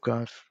this book,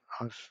 I've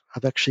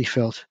actually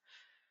felt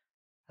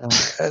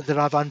that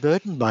I've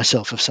unburdened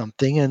myself of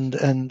something, and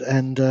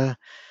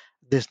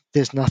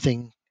there's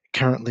nothing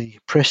currently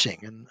pressing.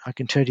 And I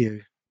can tell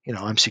you,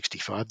 I'm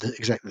 65,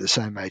 exactly the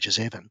same age as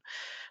Evan.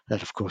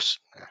 That, of course,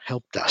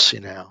 helped us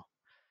in our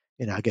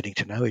getting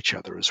to know each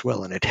other as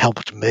well, and it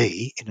helped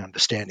me in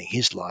understanding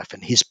his life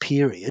and his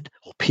period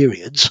or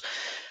periods.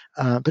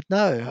 But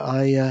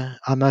no,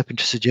 I'm open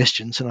to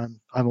suggestions, and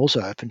I'm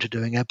also open to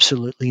doing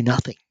absolutely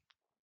nothing.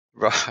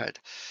 Right.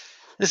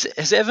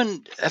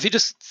 Have you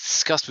just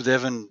discussed with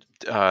Evan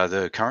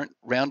the current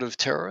round of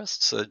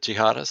terrorists,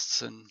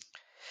 jihadists, and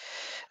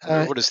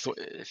what is thought?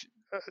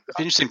 It'd be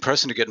an interesting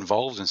person to get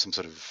involved in some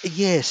sort of.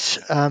 Yes,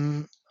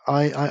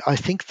 I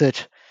think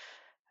that,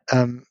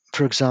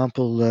 for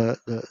example,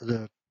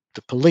 the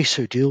police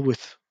who deal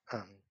with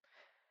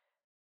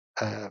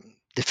the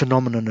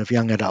phenomenon of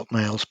young adult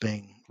males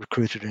being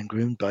recruited and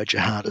groomed by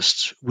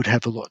jihadists would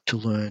have a lot to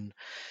learn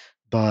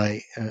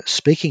by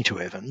speaking to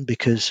Evan,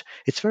 because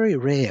it's very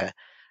rare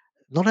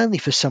not only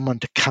for someone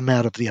to come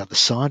out of the other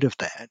side of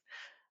that,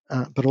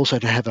 but also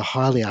to have a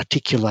highly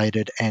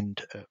articulated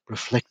and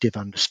reflective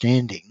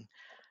understanding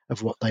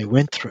of what they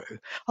went through.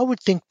 I would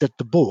think that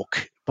the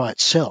book by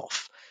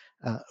itself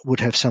would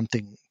have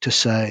something to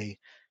say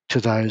to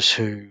those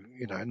who,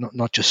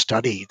 not just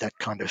study that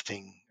kind of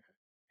thing,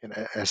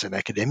 as an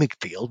academic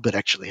field, but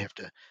actually have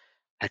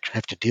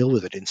to deal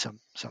with it in some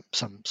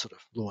sort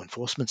of law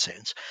enforcement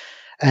sense.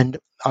 And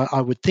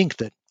I would think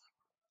that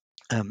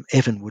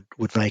Evan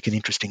would make an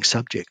interesting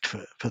subject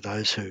for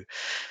those who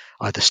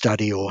either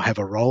study or have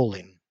a role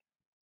in,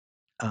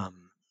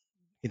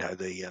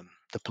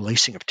 the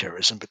policing of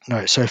terrorism. But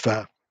no, so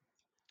far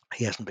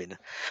he hasn't been.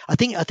 I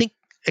think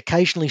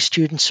occasionally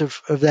students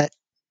of that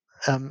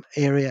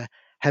area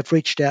have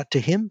reached out to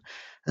him,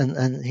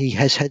 and he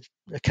has had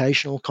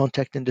occasional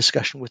contact and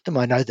discussion with them.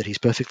 I know that he's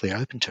perfectly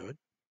open to it.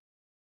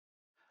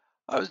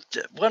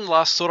 One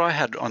last thought I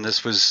had on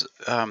this was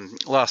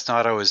last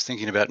night I was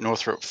thinking about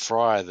Northrop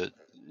Frye, that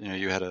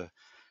you had a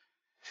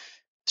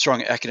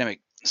strong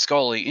academic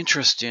scholarly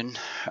interest in,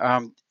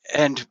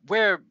 and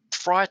where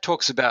Frye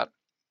talks about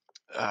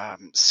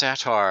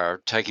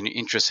satire taking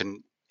interest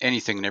in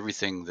anything and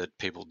everything that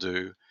people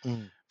do,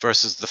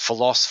 versus the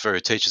philosopher who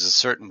teaches a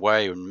certain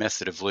way or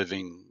method of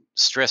living,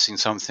 stressing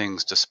some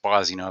things,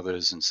 despising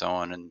others, and so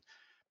on, and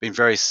being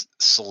very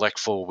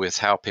selectful with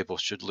how people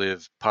should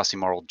live, passing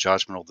moral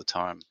judgment all the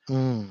time,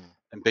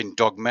 and being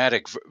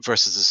dogmatic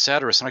versus the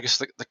satirist. And I guess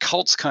the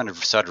cults kind of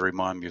started to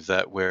remind me of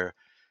that, where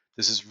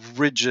there's this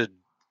rigid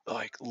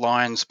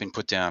lines been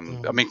put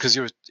down. I mean, because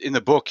you're in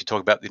the book, you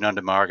talk about the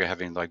Nanda Marga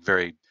having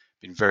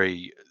been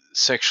very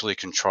sexually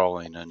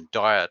controlling, and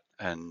diet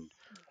and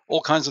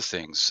all kinds of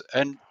things,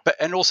 and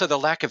also the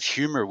lack of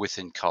humor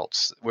within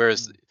cults,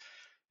 whereas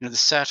the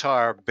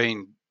satire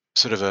being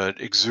sort of an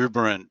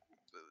exuberant,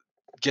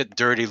 get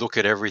dirty, look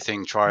at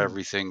everything, try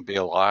everything, be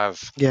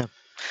alive. Yeah,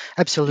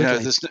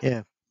 absolutely.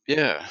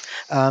 Yeah.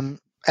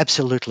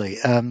 Absolutely.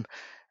 A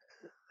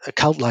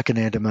cult like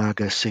Ananda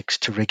Marga seeks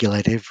to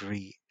regulate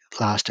every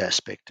last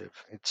aspect of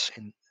its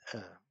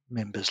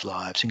members'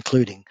 lives,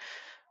 including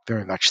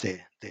very much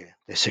their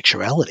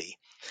sexuality.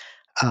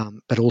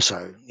 But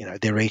also,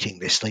 they're eating,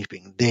 they're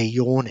sleeping, they're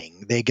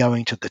yawning, they're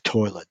going to the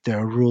toilet. There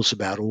are rules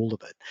about all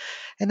of it.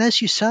 And as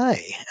you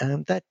say,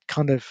 that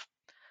kind of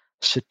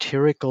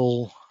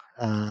satirical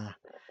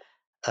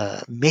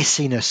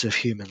messiness of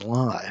human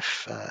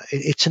life,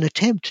 it's an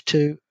attempt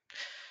to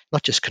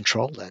not just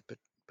control that,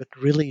 but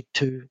really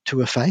to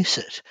efface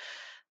it.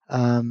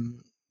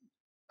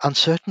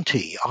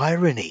 Uncertainty,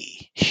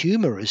 irony,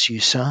 humor, as you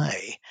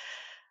say,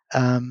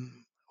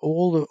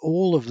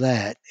 all of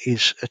that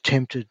is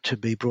attempted to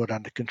be brought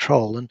under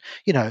control. And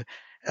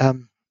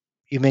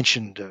you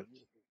mentioned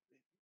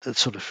the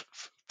sort of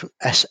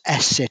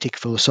ascetic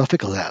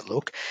philosophical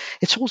outlook.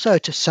 It's also,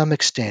 to some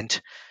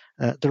extent,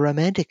 the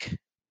romantic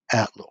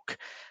outlook,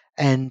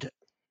 and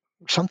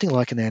something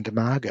like Ananda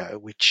Marga,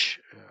 which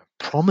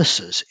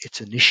promises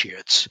its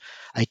initiates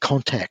a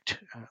contact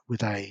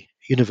with a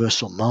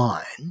universal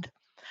mind,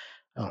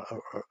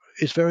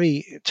 is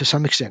very, to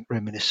some extent,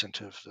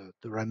 reminiscent of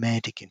the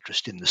romantic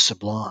interest in the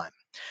sublime.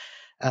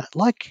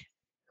 Like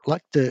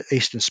the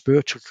Eastern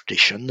spiritual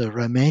tradition, the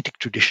romantic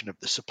tradition of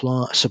the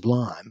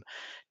sublime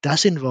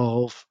does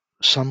involve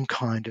some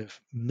kind of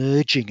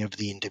merging of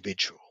the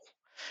individual,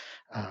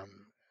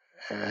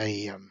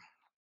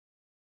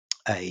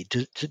 a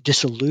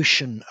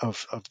dissolution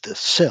of the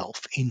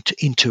self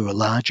into a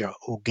larger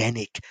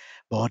organic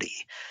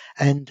body.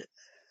 And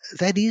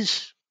that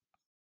is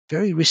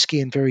very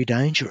risky and very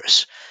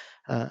dangerous,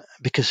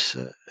 because,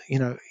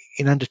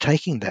 in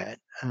undertaking that,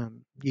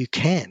 you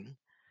can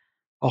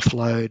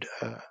offload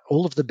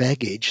all of the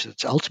baggage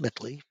that's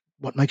ultimately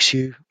what makes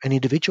you an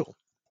individual.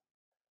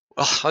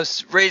 I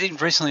was reading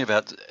recently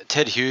about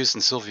Ted Hughes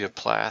and Sylvia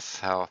Plath,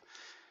 how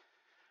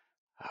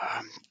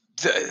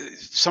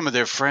some of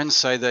their friends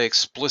say they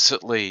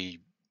explicitly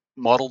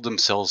modelled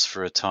themselves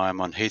for a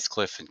time on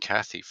Heathcliff and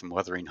Cathy from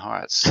Wuthering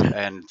Heights,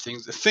 and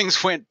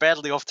things went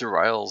badly off the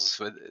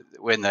rails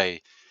when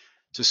they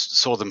just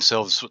saw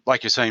themselves,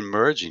 like you're saying,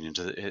 merging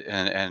into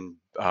and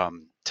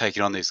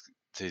taking on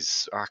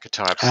these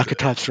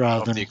archetypes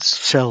rather than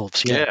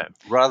selves. Yeah,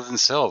 rather than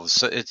selves.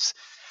 So it's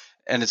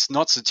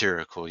not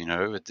satirical,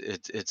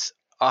 it's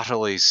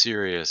utterly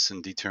serious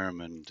and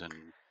determined and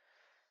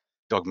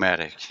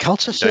dogmatic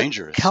and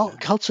dangerous.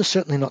 Cults are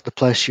certainly not the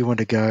place you want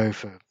to go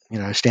for,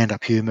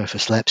 stand-up humour, for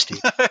slapstick.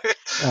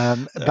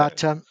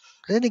 But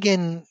then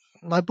again,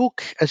 my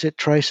book, as it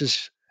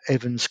traces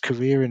Evan's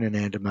career in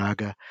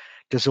Anandamaga,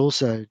 does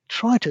also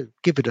try to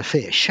give it a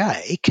fair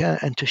shake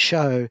and to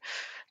show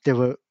there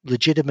were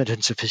legitimate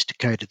and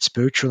sophisticated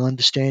spiritual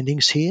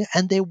understandings here,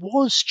 and there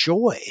was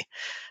joy.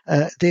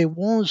 There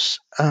was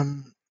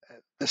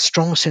a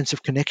strong sense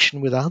of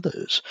connection with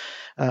others.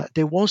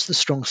 There was the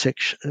strong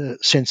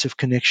sense of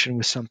connection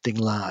with something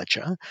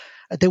larger.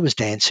 There was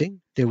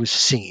dancing, there was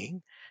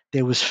singing,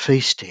 there was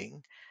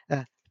feasting.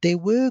 There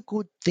were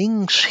good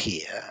things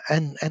here,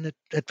 and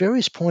at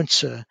various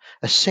points, a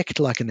sect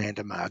like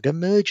Anandamaga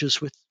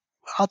merges with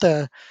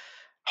other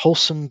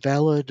wholesome,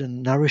 valid,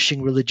 and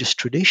nourishing religious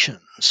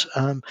traditions.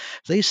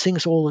 These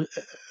things all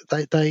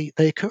they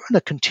occur in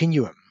a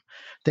continuum.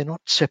 They're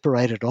not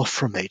separated off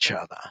from each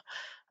other.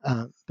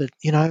 But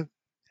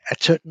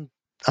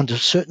under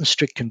certain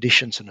strict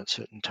conditions and at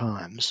certain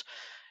times,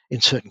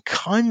 in certain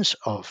kinds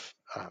of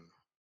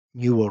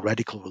new or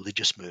radical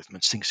religious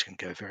movements, things can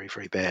go very,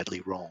 very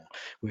badly wrong.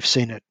 We've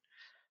seen it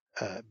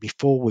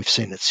before, we've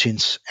seen it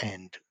since,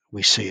 and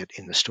we see it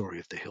in the story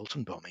of the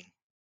Hilton bombing.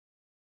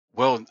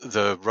 Well,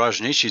 the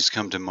Rajneeshis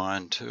come to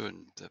mind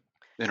too,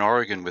 in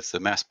Oregon with the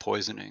mass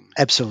poisoning.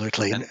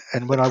 Absolutely,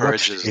 and when I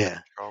watched,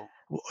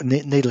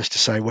 needless to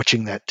say,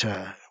 watching that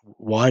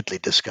widely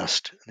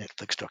discussed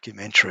Netflix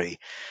documentary,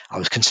 I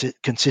was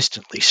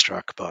consistently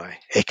struck by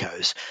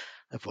echoes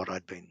of what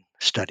I'd been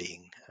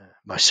studying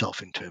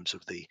myself in terms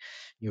of the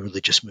new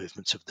religious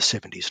movements of the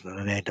 70s in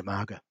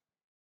Anandamaga.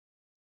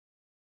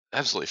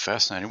 Absolutely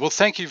fascinating. Well,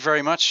 thank you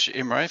very much,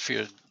 Imre, for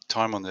your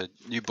time on the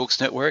New Books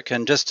Network.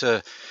 And just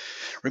to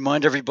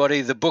remind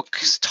everybody, the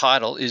book's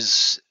title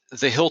is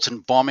The Hilton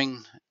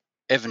Bombing,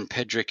 Evan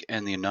Pedrick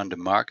and the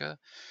Anandamaga,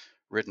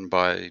 written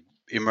by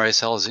Imre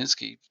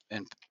Salazinski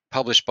and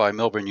published by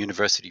Melbourne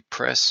University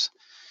Press.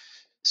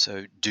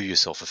 So do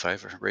yourself a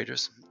favour,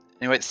 readers.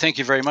 Anyway, thank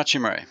you very much,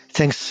 Imre.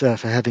 Thanks for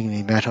having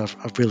me, Matt.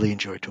 I've really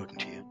enjoyed talking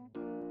to you.